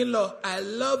son-in-law. I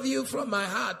love you from my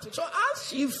heart. So as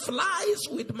she flies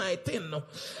with my thing,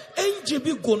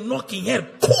 NGB go knocking her.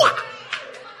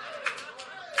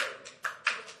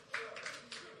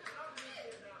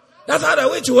 That's how the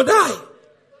witch will die.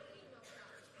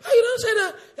 You don't say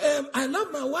that, I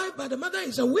love my wife, but the mother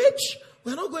is a witch.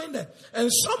 We're not going there.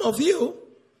 And some of you,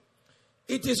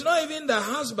 it is not even the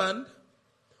husband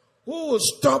who will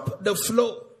stop the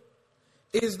flow.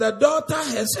 It's the daughter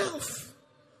herself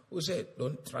who said,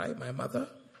 don't try my mother.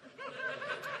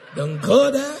 Don't go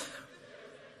there.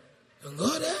 Don't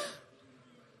go there.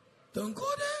 Don't go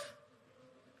there.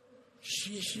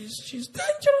 She's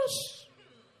dangerous.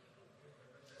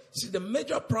 See, the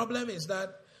major problem is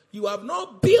that you have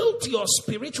not built your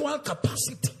spiritual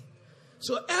capacity.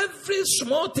 So every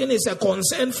small thing is a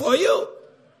concern for you.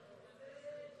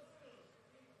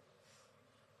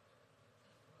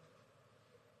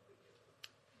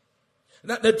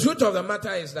 Now, the truth of the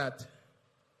matter is that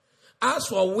as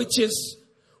for witches,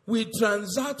 we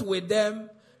transact with them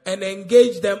and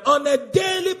engage them on a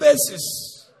daily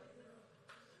basis.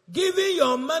 Giving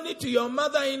your money to your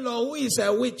mother-in-law who is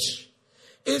a witch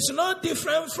is not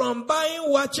different from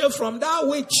buying watches from that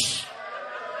witch.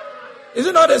 Is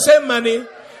it not the same money?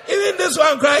 Even this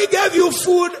one cry, he gave you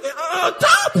food on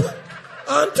top.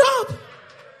 On top.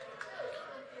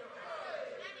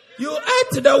 You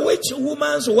ate the witch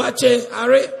woman's watch,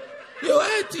 Harry.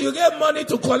 You gave money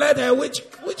to collect her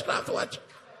witchcraft watch.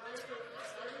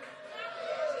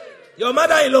 Your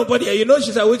mother-in-law, but you know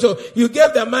she's a witch, so you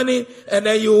gave the money and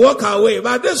then you walk away.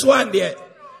 But this one there,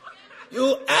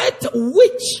 you ate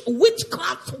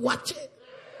witchcraft watch.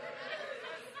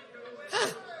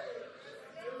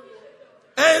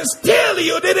 And still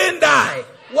you didn't die.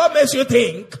 What makes you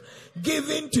think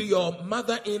giving to your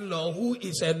mother-in-law who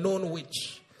is a known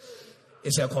witch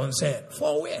is a concern?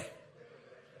 For where?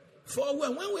 For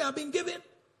when we have been given,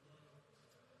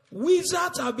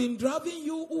 wizards have been driving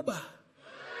you Uber.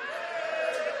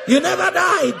 You never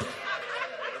died.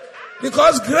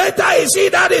 Because greater is he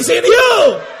that is in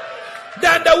you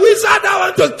than the wizard that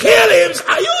want to kill him.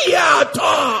 Are you here at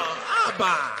all?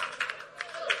 Abba.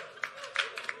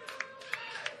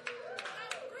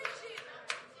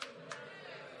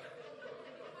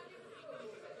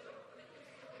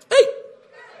 Hey,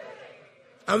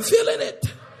 I'm feeling it.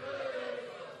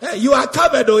 Hey, you are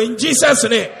covered though in Jesus'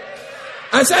 name.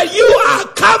 I said you are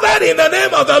covered in the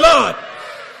name of the Lord.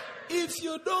 If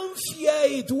you don't fear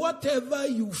it, whatever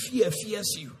you fear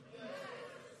fears you.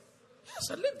 Yes,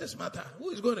 I leave this matter. Who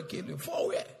is going to kill you? For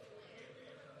where?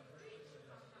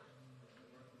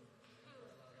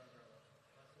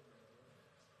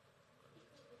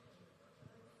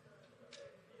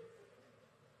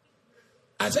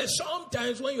 I said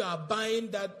sometimes when you are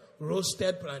buying that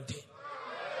roasted plantain,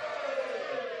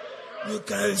 you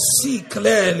can see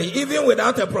clearly, even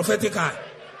without a prophetic eye,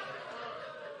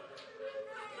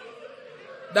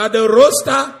 that the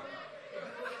roaster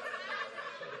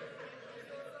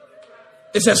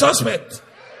is a suspect.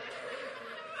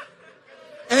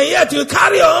 And yet you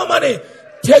carry your own money.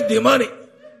 Take the money.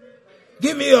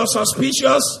 Give me your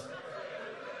suspicious.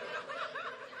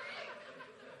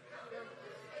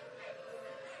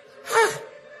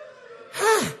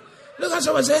 Look at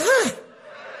someone say,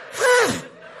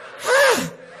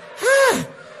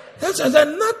 That's as if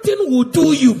nothing will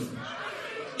do you.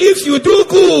 If you do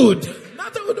good,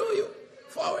 nothing will do you.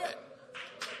 Forward.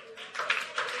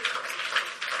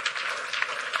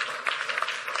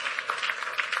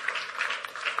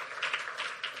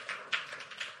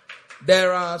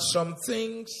 There are some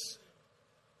things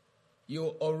you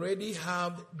already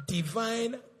have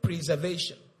divine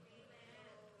preservation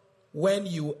when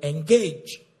you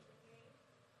engage.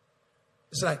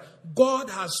 It's like God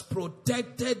has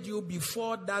protected you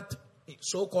before that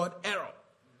so-called error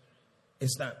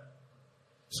is done.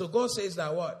 So God says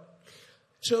that what?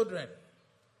 Children,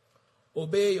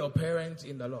 obey your parents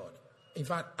in the Lord. In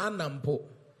fact, anampo.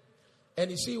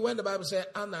 And you see, when the Bible says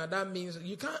Anna, that means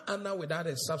you can't Anna without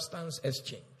a substance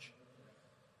exchange.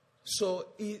 So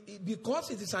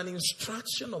because it is an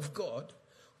instruction of God,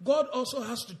 God also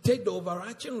has to take the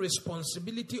overarching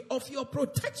responsibility of your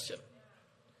protection.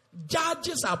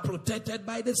 Judges are protected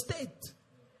by the state.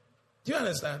 Do you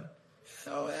understand?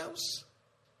 How else?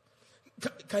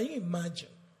 Can you imagine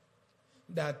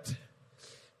that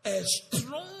a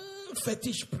strong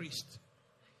fetish priest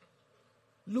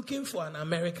looking for an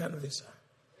American visa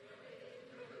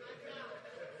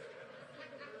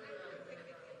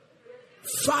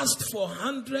fast for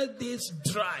 100 days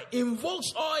dry,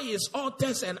 invokes all his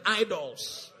altars and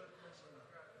idols,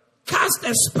 cast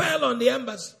a spell on the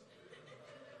embassy?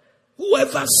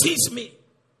 Whoever sees me.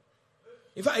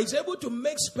 In fact, he's able to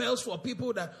make spells for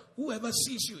people that whoever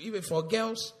sees you, even for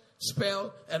girls,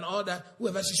 spell and all that,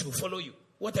 whoever sees you will follow you.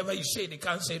 Whatever you say, they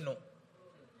can't say no.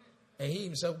 And he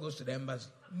himself goes to the embassy.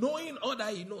 Knowing all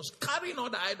that he knows, carrying all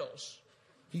the idols,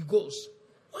 he goes.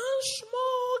 One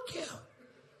small girl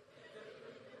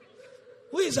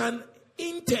who is an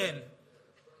intern,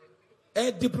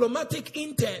 a diplomatic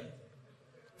intern,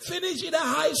 finished either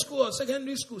high school or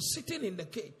secondary school, sitting in the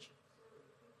cage.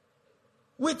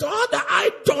 With all the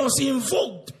idols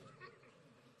invoked,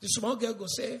 the small girl go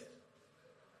say,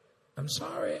 I'm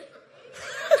sorry.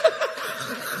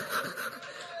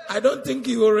 I don't think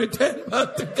he will return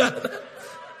back to Ghana.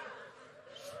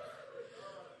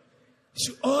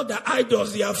 So all the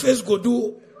idols, their face go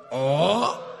do,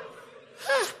 oh.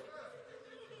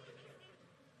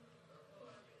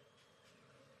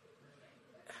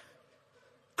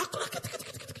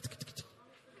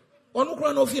 One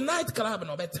crown of your night club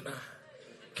no better.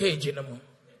 Cage no more.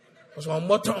 Was one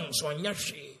bottom, so one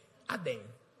yashi. Aden.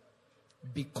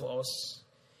 Because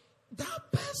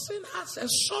that person has a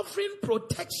sovereign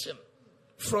protection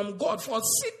from God for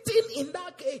sitting in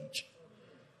that cage.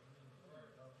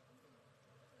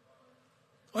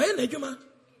 Oye nejuma.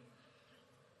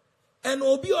 And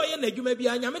obi oye nejuma bi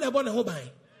anyame na bo ne ho ban.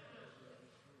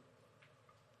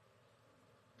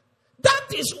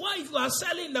 That is why if you are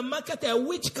selling in the market a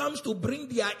witch comes to bring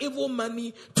their evil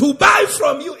money to buy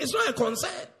from you, it's not a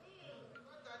concern.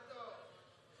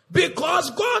 Because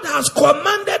God has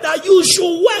commanded that you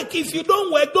should work. If you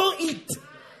don't work, don't eat.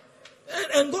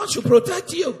 And God should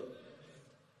protect you.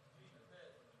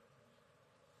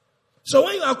 So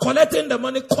when you are collecting the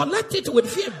money, collect it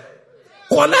with Him.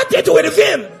 Collect it with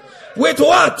Him. With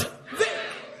what?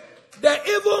 The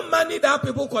evil money that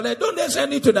people collect, don't they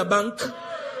send it to the bank?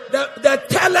 The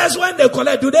tellers, when they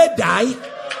collect, do they die? Leave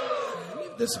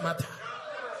this matter.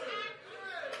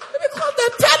 Because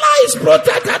the teller is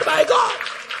protected by God.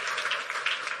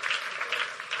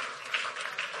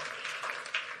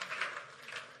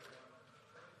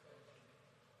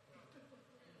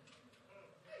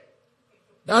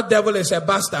 That devil is a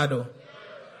bastard.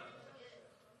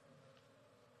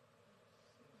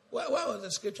 Where was the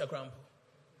scripture, Grandpa?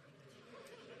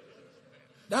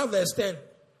 That verse 10.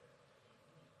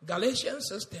 Galatians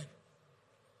 6:10.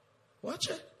 Watch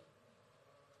it.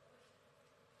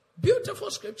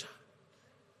 Beautiful scripture.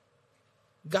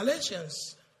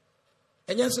 Galatians.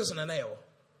 And yes, it's an nail.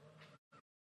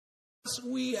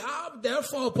 We have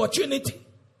therefore opportunity.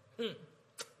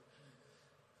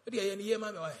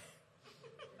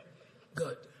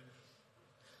 Good.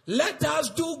 Let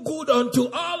us do good unto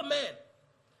all men,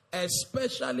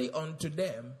 especially unto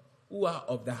them who are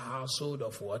of the household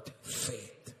of what?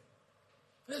 Faith.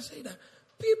 Let's say that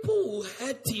people will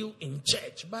hurt you in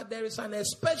church, but there is an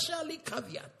especially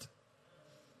caveat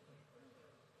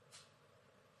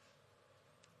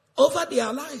over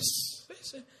their lives. They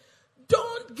say,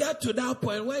 don't get to that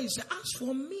point where you say, as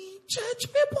for me,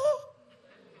 church people,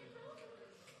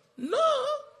 no,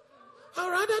 I'd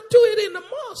rather do it in the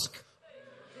mosque.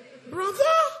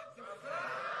 Brother,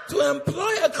 to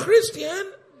employ a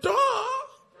Christian,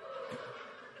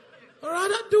 I'd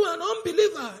rather do an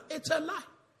unbeliever. It's a lie.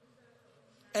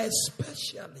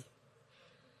 Especially.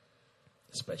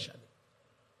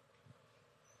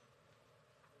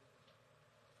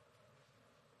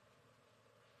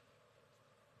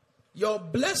 Your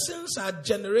blessings are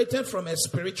generated from a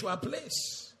spiritual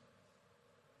place.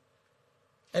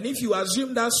 And if you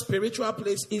assume that spiritual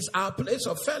place is our place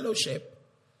of fellowship,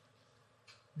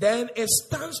 then it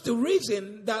stands to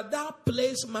reason that that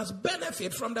place must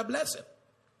benefit from the blessing.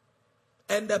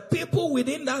 And the people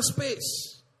within that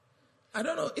space, I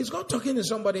don't know, is God talking to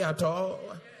somebody at all?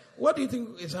 What do you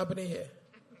think is happening here?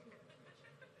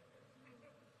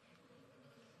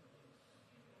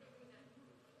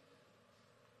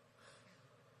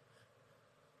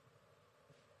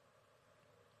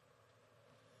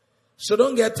 So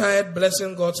don't get tired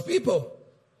blessing God's people,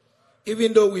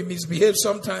 even though we misbehave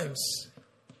sometimes.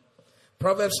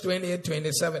 Proverbs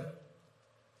 28:27.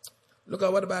 Look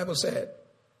at what the Bible said.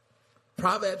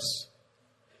 Proverbs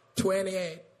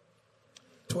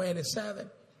 28:27.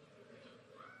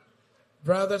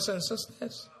 Brothers and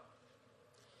sisters,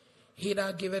 he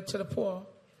that giveth to the poor.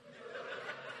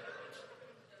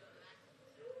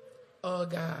 Oh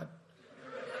God.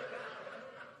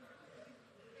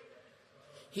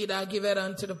 He that giveth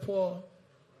unto the poor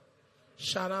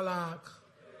shall not lack.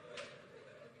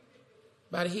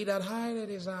 But he that hideth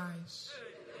his eyes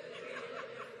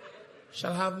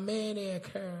shall have many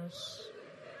cares.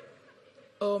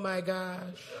 Oh my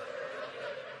gosh.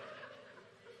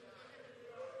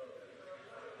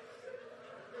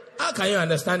 How can you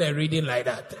understand a reading like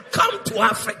that? Come to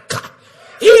Africa.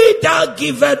 He that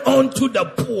giveth unto the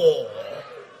poor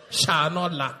shall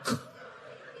not lack.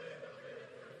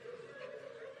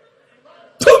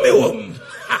 To me, woman.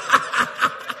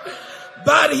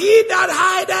 But he that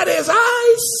hideth his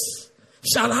eyes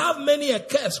shall have many a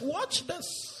curse. Watch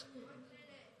this.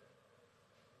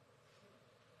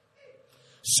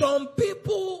 Some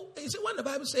people, you see, when the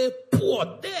Bible says poor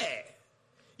there,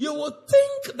 you would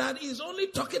think that he's only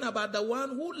talking about the one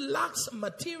who lacks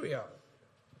material.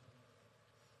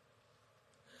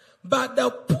 But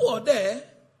the poor there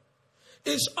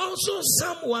is also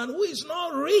someone who is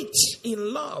not rich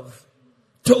in love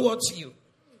towards you.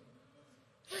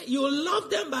 You love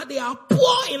them, but they are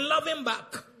poor in loving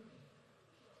back.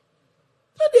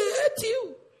 But they hate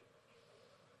you.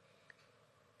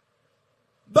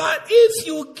 But if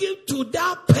you give to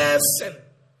that person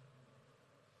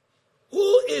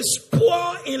who is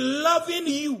poor in loving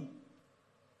you,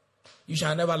 you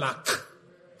shall never lack.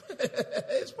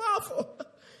 It's powerful.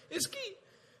 It's key.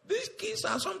 These keys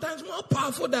are sometimes more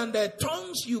powerful than the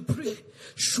tongues you pray.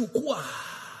 Shukwa.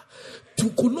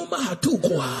 Tukunuma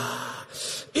hatukwa.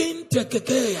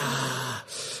 Intekekeya.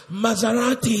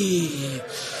 Maserati.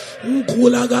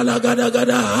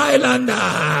 Nkulagalagada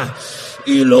Highlander.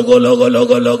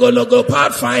 Logo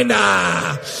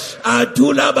Pathfinder.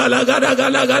 Atula balagada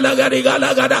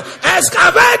gala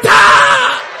excavator.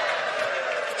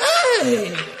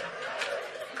 Hey.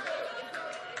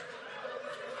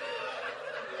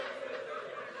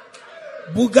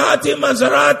 Bugatti,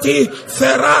 Maserati,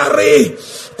 Ferrari,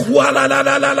 Kuala la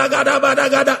la la la gada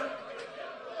badagada.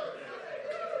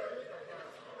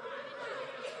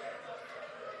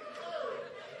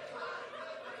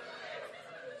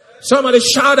 Somebody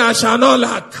shout, I shall not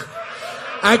lack.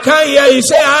 I can't hear you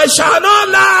say, I shall not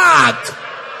lack.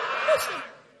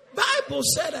 Bible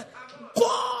said that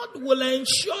God will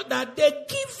ensure that the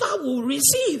giver will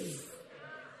receive.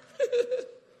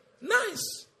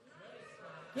 Nice.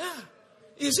 Yeah.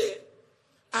 You see,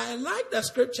 I like the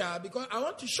scripture because I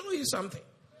want to show you something.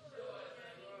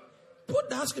 put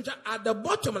that scripture at the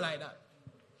bottom like that.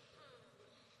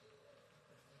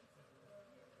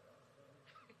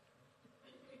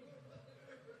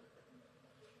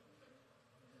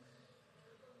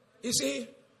 You see,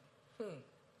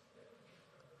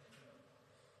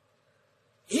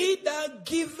 he that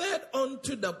giveth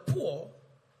unto the poor,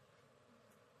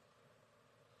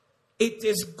 it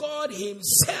is God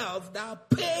himself that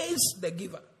pays the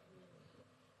giver.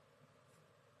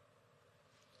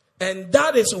 And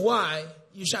that is why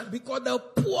you shall, because the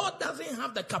poor doesn't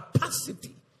have the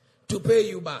capacity to pay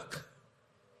you back.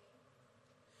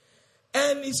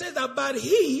 And he says that, but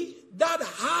he that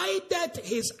hideth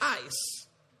his eyes.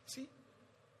 See,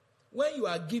 when you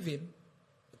are giving,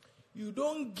 you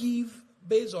don't give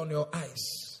based on your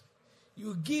eyes.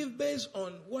 You give based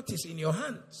on what is in your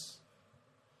hands.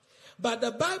 But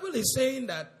the Bible is saying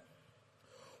that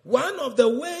one of the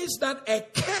ways that a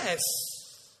curse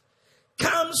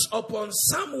comes upon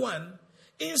someone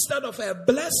instead of a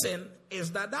blessing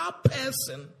is that that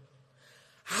person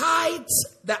hides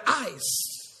the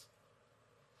eyes.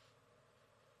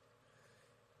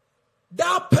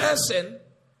 That person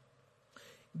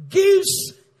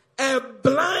gives a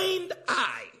blind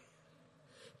eye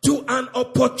to an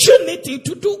opportunity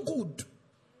to do good.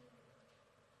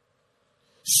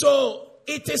 So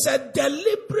it is a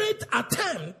deliberate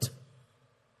attempt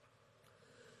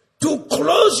to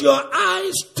close your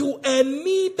eyes to a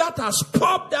need that has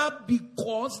popped up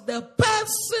because the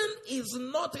person is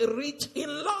not rich in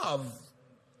love.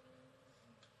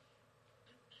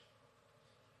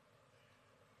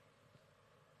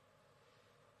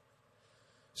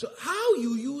 So how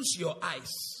you use your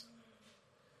eyes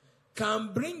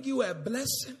can bring you a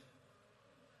blessing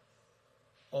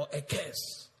or a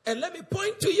curse. And let me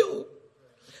point to you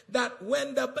that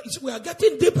when we are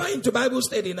getting deeper into Bible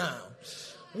study now.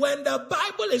 When the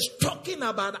Bible is talking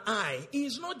about eye,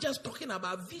 it's not just talking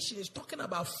about vision, it's talking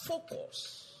about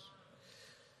focus.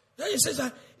 Then it says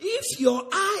that if your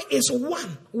eye is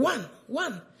one,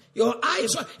 your eye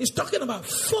is one, it's talking about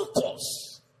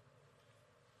focus.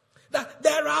 That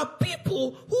there are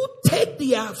people who take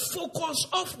their focus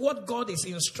off what God is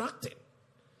instructing.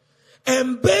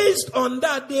 And based on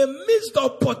that, they miss the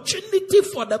opportunity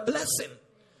for the blessing.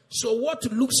 So what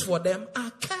looks for them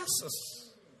are curses.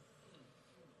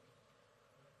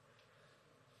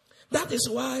 That is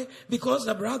why, because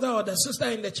the brother or the sister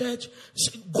in the church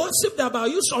gossiped about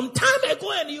you some time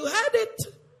ago and you heard it.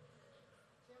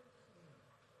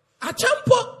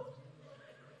 Achampo.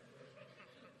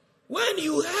 When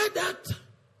you heard that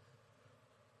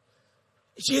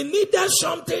she needed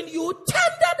something, you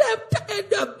tended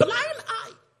the blind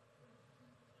eye.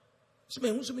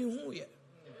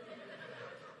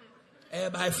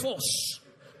 By force.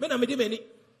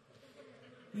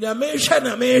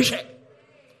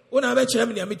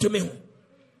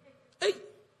 Hey.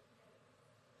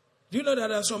 Do you know that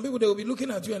there are some people, they will be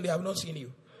looking at you and they have not seen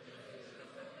you?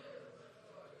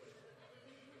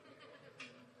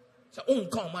 So, hey,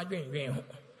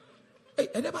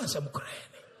 I never some cranny.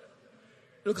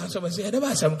 Look at someone say, I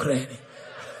never some cranny.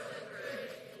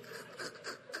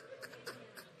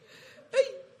 Hey,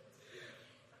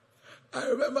 I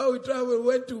remember we traveled,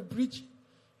 went to preach.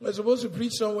 We were supposed to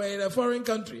preach somewhere in a foreign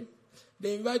country.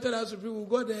 They invited us to preach. We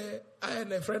got there, I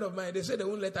and a friend of mine. They said they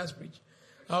won't let us preach.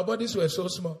 Our bodies were so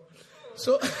small.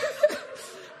 So,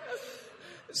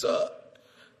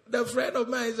 the friend of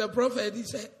mine is a prophet. He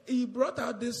said, he brought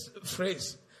out this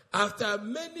phrase after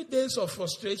many days of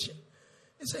frustration.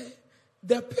 He said,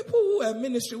 the people who were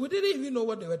ministry, we didn't even know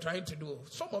what they were trying to do.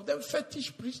 Some of them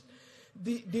fetish priests,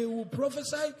 they will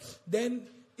prophesy, then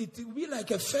it will be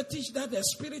like a fetish that the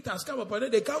spirit has come upon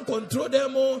them. They can't control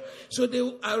them more. So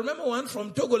I remember one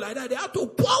from Togo like that. They had to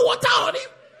pour water on him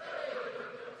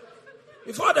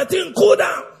before the thing cooled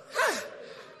down.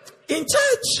 In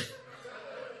church.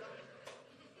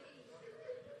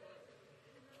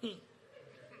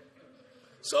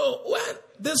 So when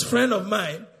this friend of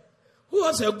mine, who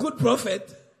was a good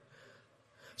prophet,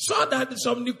 saw that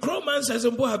some necromancers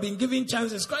and people have been given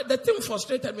chances, the thing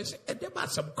frustrated me. Said, "There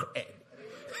was some cranny.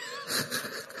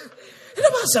 There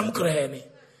was some cranny."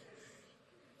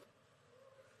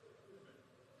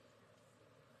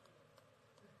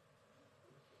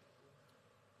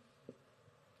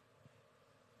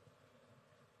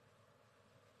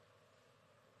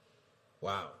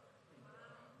 Wow.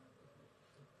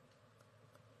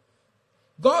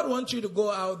 God wants you to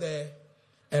go out there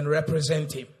and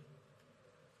represent him.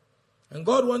 And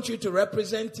God wants you to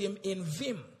represent him in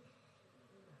vim,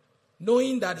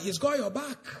 knowing that he's got your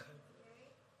back.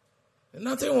 And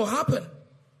nothing will happen.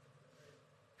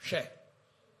 Share.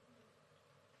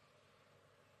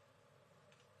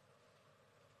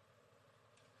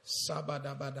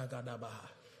 Sabadabadagadabaha.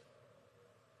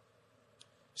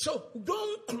 So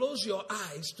don't close your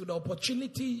eyes to the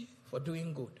opportunity for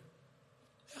doing good.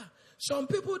 Yeah. Some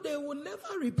people, they will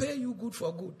never repay you good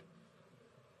for good.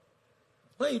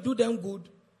 When you do them good,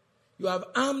 you have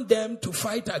armed them to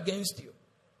fight against you.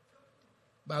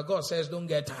 But God says, don't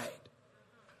get tired.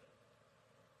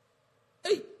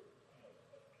 Hey.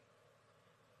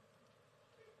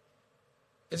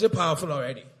 Is it powerful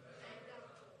already?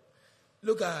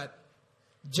 Look at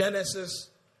Genesis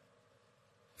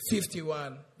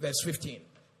 51, verse 15.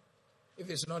 If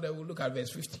it's not there, we'll look at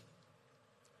verse 50.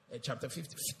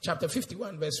 Chapter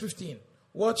 51, verse 15.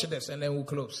 Watch this and then we'll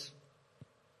close.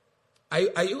 Are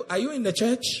you in the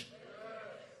church?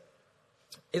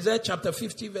 Is that chapter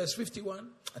 50, verse 51?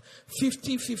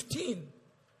 15.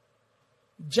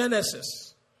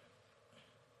 Genesis.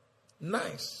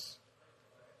 Nice.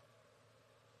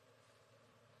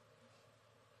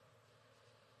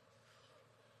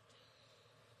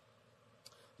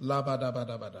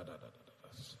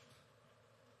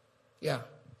 Yeah.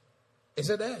 Is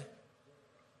it there?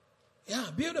 Yeah,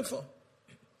 beautiful.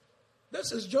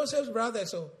 This is Joseph's brother,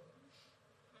 so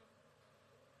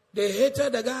they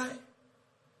hated the guy.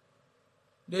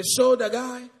 They sold the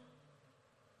guy.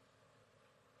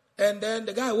 And then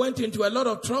the guy went into a lot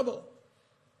of trouble.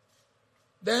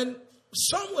 Then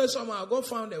somewhere, somehow, God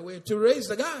found a way to raise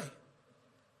the guy.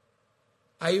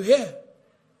 Are you here?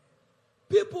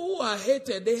 People who are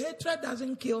hated, the hatred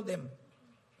doesn't kill them.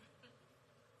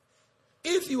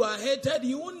 If you are hated,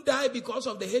 you won't die because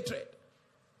of the hatred.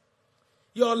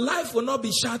 Your life will not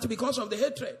be shut because of the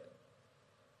hatred.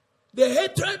 The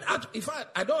hatred, in fact,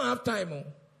 I don't have time,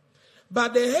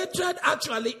 but the hatred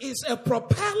actually is a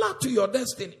propeller to your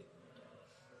destiny.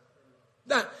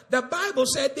 That the Bible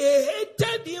said they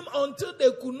hated him until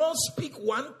they could not speak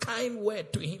one kind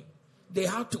word to him. They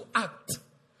had to act.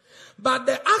 But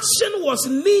the action was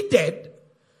needed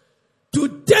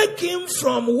to take him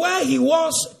from where he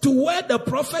was to where the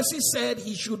prophecy said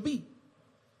he should be.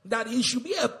 That he should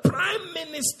be a prime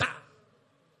minister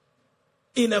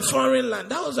in a foreign land.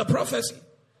 That was a prophecy.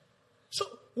 So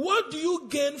what do you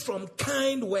gain from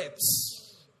kind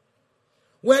words?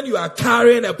 When you are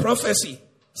carrying a prophecy,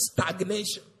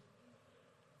 stagnation.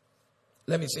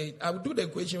 Let me say it. I will do the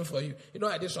equation for you. You know,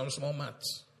 I did some small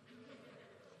maths.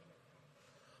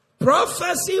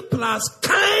 Prophecy plus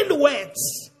kind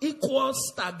words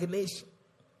equals stagnation.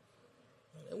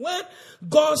 When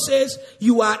God says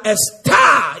you are a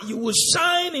star, you will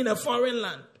shine in a foreign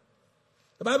land.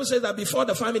 The Bible says that before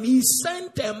the famine, he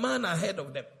sent a man ahead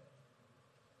of them.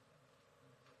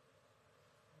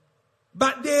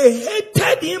 But they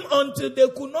hated him until they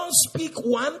could not speak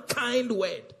one kind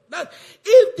word. That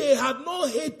if they had not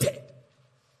hated,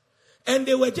 and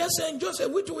they were just saying,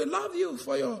 Joseph, which we love you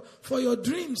for your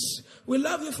dreams. We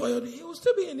love you for your dreams. He will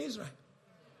still be in Israel.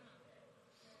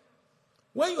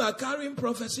 When you are carrying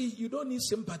prophecy, you don't need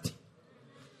sympathy.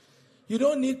 You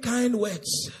don't need kind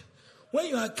words. When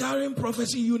you are carrying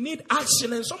prophecy, you need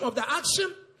action. And some of the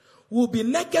action will be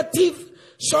negative.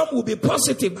 Some will be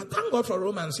positive. But thank God for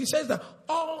Romans. He says that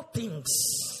all things.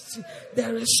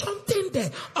 There is something there.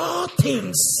 All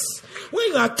things. When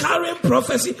you are carrying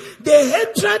prophecy, the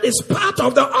hatred is part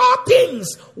of the all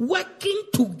things working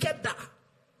together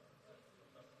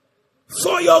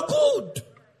for your good.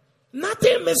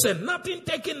 Nothing missing, nothing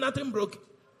taken, nothing broken.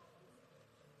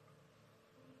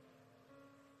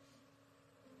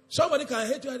 Somebody can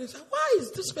hate you and they say, why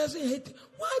is this person hating?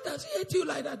 Why does he hate you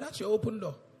like that? That's your open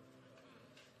door.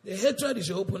 The hatred is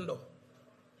your open door.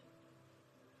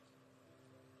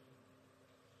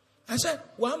 I said,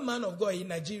 one man of God in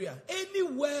Nigeria,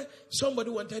 anywhere somebody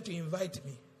wanted to invite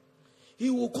me, he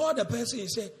will call the person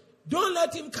and say, don't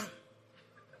let him come.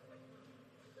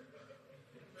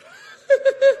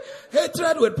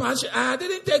 Hatred with passion. I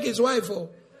didn't take his wife.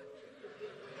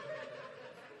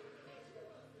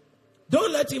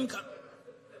 Don't let him come.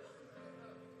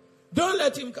 Don't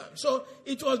let him come. So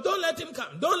it was don't let him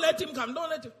come. Don't let him come. Don't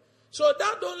let him. So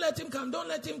that don't let him come. Don't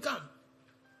let him come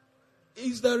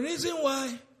is the reason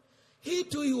why he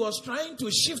was trying to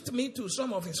shift me to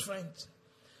some of his friends.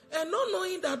 And not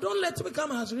knowing that don't let me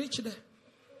come has reached there.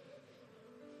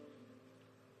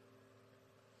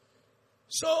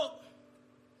 So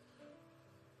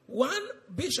one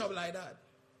bishop like that,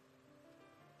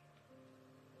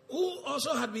 who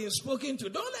also had been spoken to,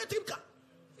 don't let him come.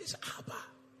 He said, Abba,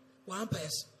 one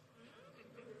person.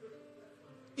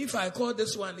 If I call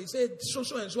this one, he said, so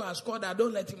and so has called that,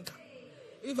 don't let him come.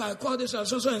 If I call this one,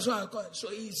 so and so has called. So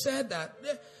he said that,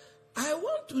 I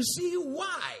want to see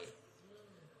why.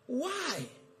 Why?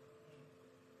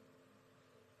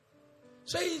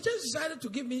 So he just decided to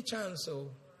give me a chance.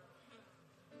 So.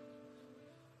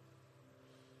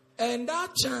 And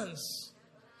that chance,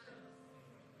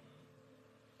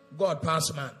 God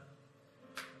pass man.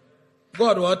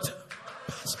 God what?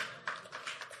 Pass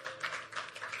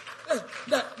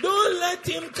man. Don't let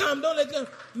him come. Don't let him.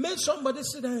 Make somebody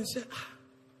sit down and say,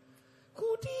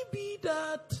 could it be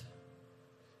that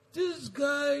this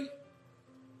guy,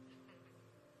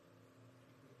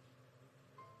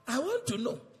 I want to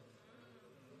know.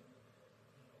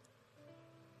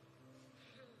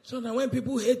 So that when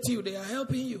people hate you, they are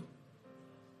helping you.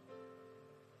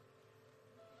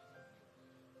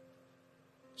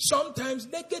 Sometimes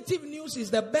negative news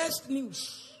is the best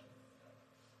news.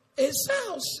 A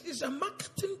sales is a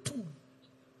marketing tool.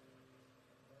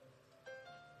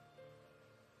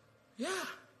 Yeah.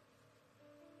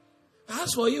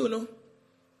 As for you, no.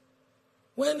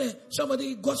 When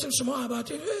somebody gossips more about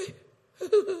you, hey.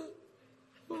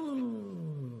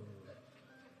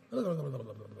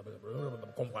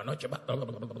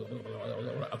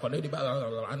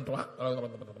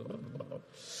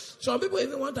 Some people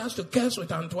even want us to curse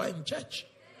with Antoine in church.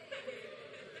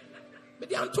 But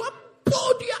the Antoine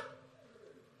podia.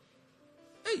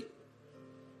 Hey.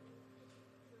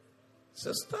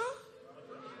 Sister.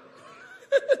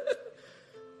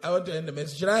 I want to end the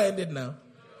message. Should I end it now?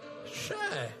 Sure.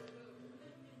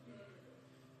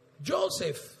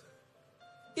 Joseph,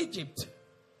 Egypt.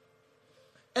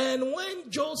 And when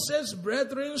Joseph's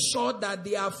brethren saw that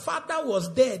their father was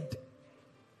dead,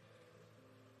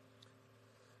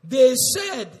 they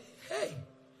said, hey,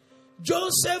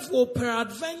 Joseph will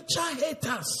peradventure hate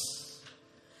us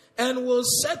and will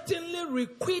certainly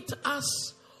requite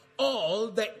us all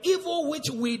the evil which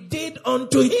we did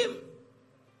unto him.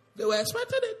 They were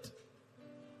expecting it.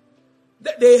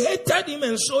 They hated him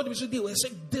and sold him. So they were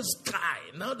saying, this guy,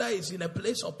 now that he's in a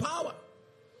place of power,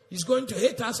 he's going to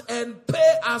hate us and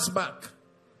pay us back.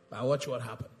 But watch what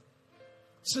happened.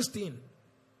 16.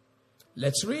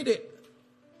 Let's read it.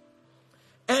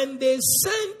 And they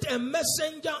sent a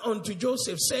messenger unto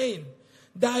Joseph, saying,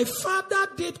 thy father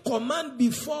did command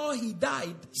before he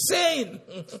died, saying,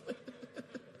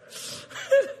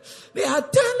 they are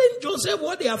telling Joseph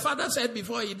what their father said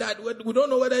before he died. We don't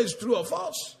know whether it's true or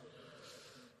false.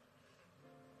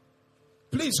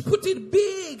 Please put it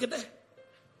big there.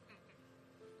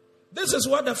 This is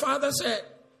what the father said.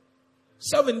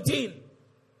 17.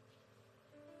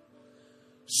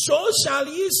 So shall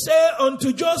ye say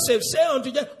unto Joseph,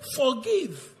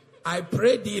 forgive, I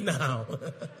pray thee now,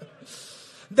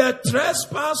 the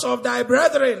trespass of thy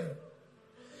brethren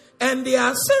and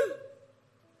their sin.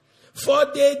 For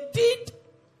they did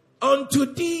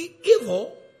unto thee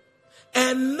evil,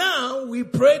 and now we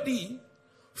pray thee,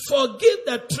 forgive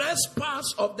the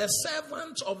trespass of the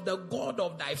servants of the God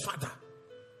of thy father.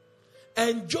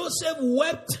 And Joseph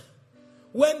wept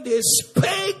when they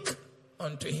spake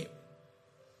unto him.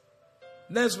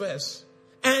 Next verse.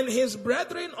 And his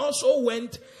brethren also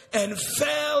went and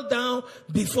fell down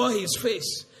before his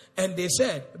face. And they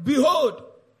said, behold,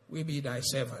 we be thy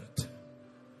servant.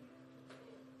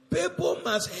 People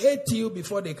must hate you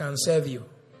before they can serve you.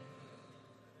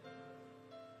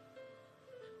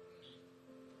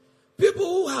 People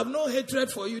who have no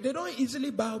hatred for you, they don't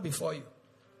easily bow before you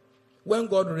when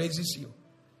God raises you.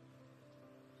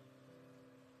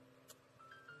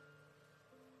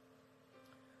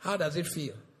 How does it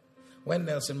feel when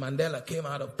Nelson Mandela came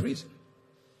out of prison?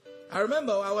 I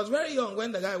remember I was very young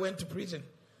when the guy went to prison.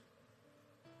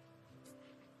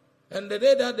 And the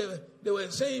day that they were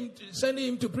sending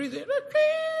him to prison,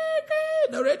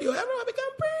 the radio, everyone began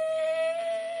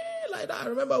like that. I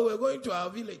remember we were going to our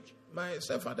village, my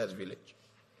stepfather's village.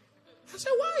 I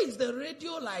said, why is the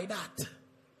radio like that?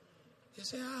 They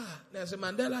said, Nelson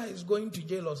Mandela is going to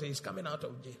jail, or say he's coming out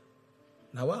of jail.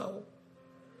 Now, wow.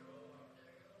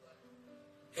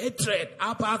 Hatred,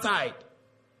 apartheid.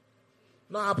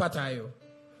 Not apartheid.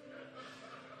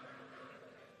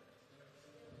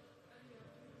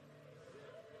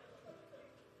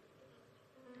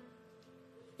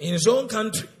 In his own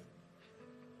country,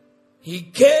 he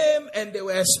came and they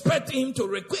were expecting him to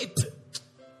requite. He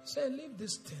said, leave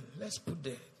this thing. Let's put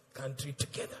the country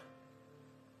together.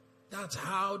 That's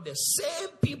how the same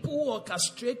people who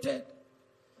orchestrated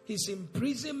his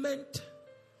imprisonment,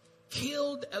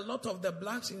 killed a lot of the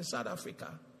blacks in South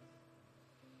Africa.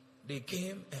 They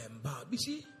came and bowed. You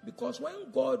see, because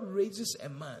when God raises a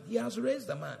man, he has raised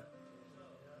a man.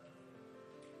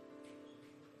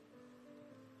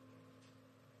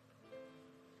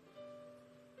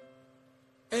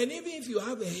 And even if you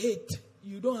have a hate,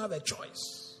 you don't have a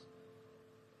choice.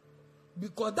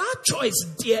 Because that choice,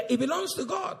 dear, it belongs to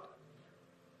God.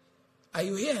 Are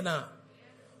you here now?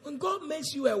 When God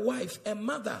makes you a wife, a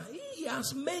mother, He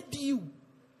has made you.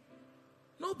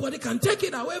 Nobody can take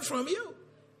it away from you.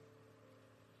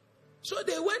 So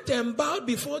they went and bowed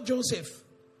before Joseph.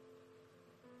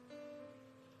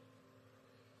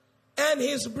 And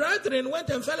his brethren went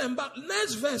and fell and bowed.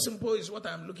 Next verse is what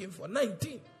I'm looking for.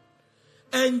 19.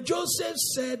 And Joseph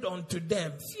said unto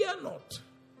them, fear not,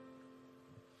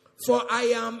 for I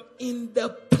am in the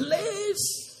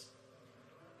place.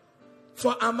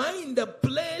 For am I in the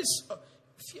place of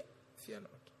fear not.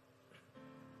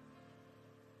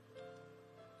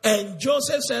 And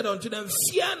Joseph said unto them,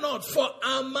 fear not, for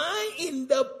am I in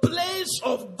the place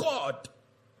of God?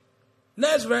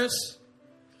 Next verse.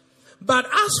 But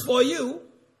as for you,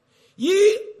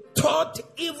 ye thought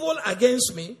evil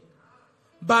against me,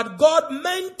 but God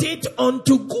meant it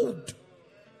unto good,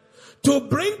 to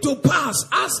bring to pass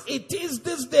as it is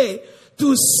this day,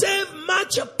 to save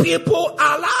much people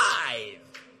alive.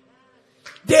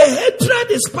 The hatred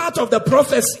is part of the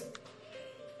prophecy.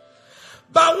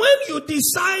 But when you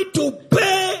decide to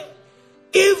pay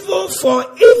evil for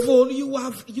evil,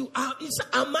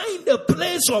 am I in the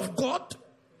place of God?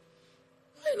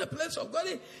 In the place of God,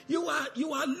 you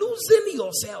are losing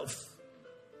yourself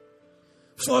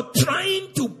for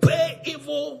trying to pay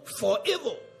evil for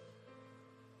evil.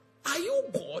 Are you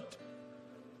God?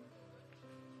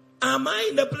 Am I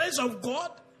in the place of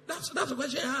God? That's the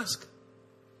question I ask.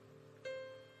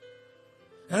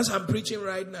 As I'm preaching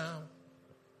right now,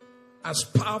 as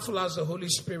powerful as the Holy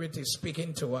Spirit is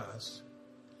speaking to us,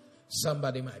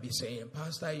 somebody might be saying,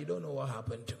 Pastor, you don't know what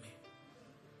happened to me.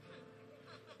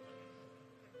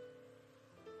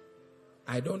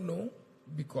 I don't know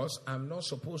because I'm not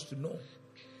supposed to know.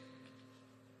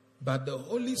 But the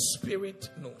Holy Spirit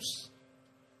knows.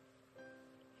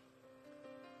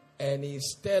 And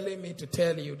He's telling me to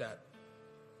tell you that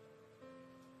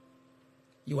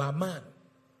you are man.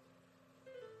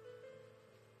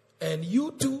 And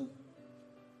you too,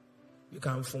 you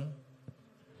can fool.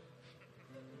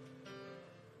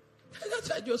 That's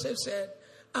why Joseph said,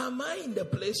 am I in the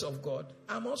place of God?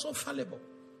 I'm also fallible.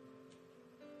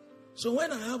 So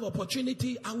when I have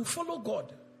opportunity, I will follow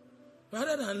God.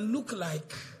 Rather than look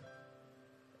like,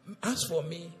 as for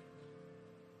me.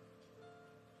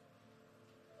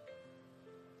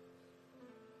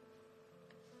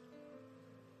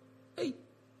 Hey.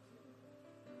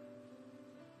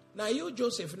 Now you,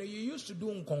 Joseph, you used to do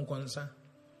nkonkonsa.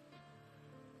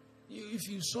 If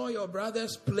you saw your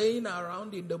brothers playing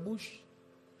around in the bush,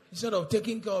 instead of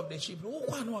taking care of the sheep,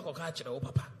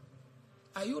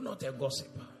 are you not a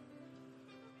gossiper?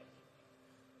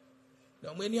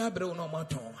 No, when you are bro no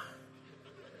matter.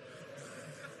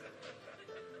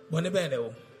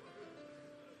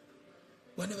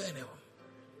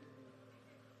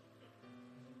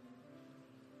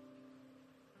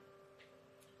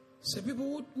 So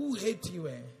people who hate you,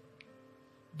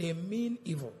 they mean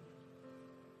evil.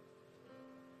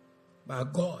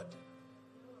 But God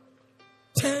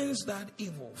turns that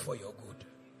evil for your good.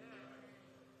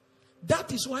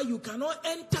 That is why you cannot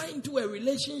enter into a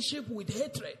relationship with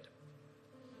hatred.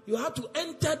 You have to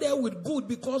enter there with good,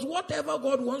 because whatever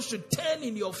God wants to turn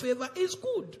in your favor is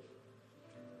good.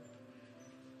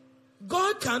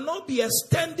 God cannot be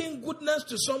extending goodness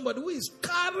to somebody who is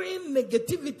carrying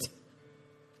negativity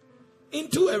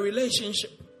into a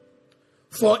relationship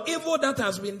for evil that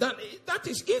has been done. That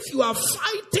is, if you are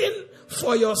fighting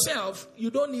for yourself,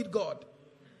 you don't need God.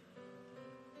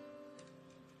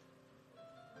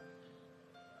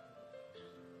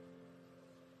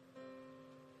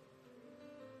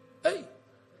 Hey.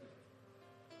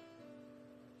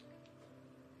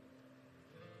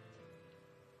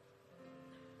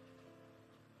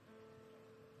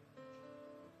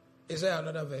 Is there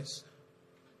another verse?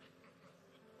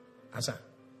 Asa.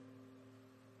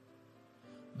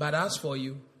 But as for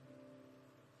you,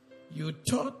 you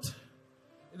thought,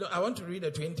 I want to read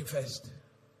the 21st.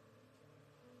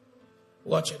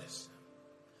 Watch this.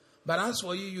 But as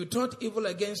for you, you thought evil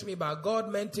against me, but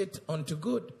God meant it unto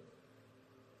good,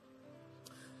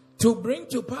 to bring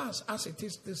to pass as it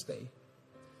is this day,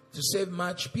 to save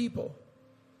much people.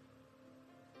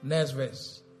 Next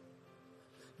verse.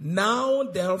 Now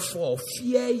therefore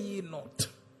fear ye not.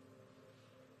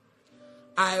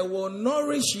 I will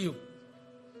nourish you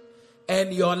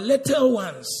and your little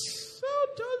ones.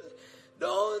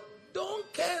 So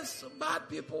don't curse bad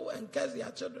people and curse their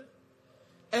children.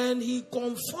 And he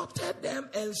comforted them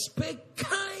and spake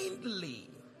kindly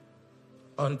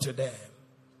unto them.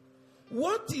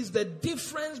 What is the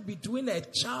difference between a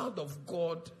child of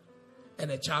God and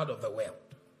a child of the world?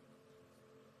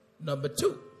 Number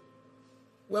two,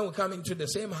 when we come into the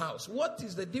same house. What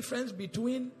is the difference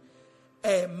between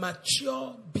a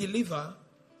mature believer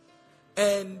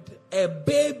and a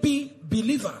baby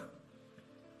believer?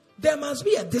 There must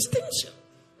be a distinction.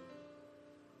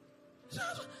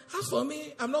 As for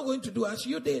me, I'm not going to do as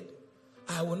you did.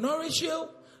 I will nourish you,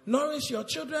 nourish your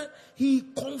children. He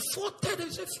comforted him.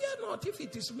 He said, fear not, if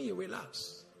it is me,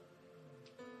 relax.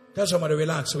 Tell somebody,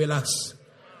 relax, relax.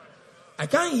 I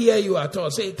can't hear you at all.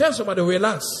 Say, tell somebody,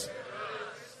 relax.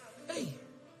 Hey,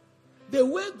 the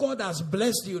way God has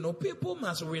blessed you, people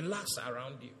must relax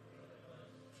around you.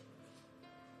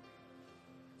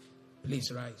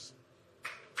 Please rise.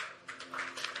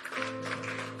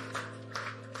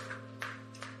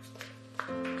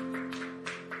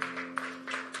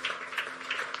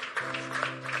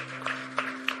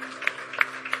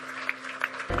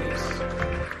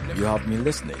 You have been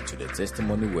listening to the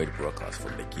Testimony Word broadcast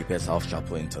from the Keeper's House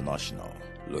Chapel International,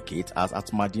 located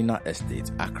at Medina Estate,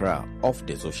 Accra, off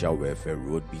the Social Welfare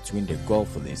Road between the Gulf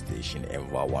Filling Station and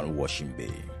Wawan Washing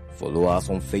Bay. Follow us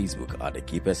on Facebook at the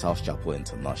Keeper's House Chapel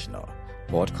International,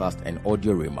 podcast and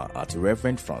audio rema at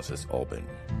Reverend Francis Auburn.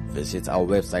 Visit our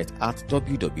website at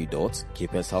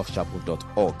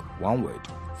www.keepershousechapel.org, one word.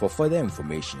 For further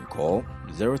information, call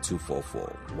 0244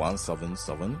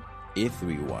 177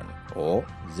 831 or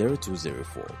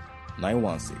 0204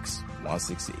 916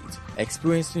 168.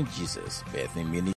 Experiencing Jesus, birthing many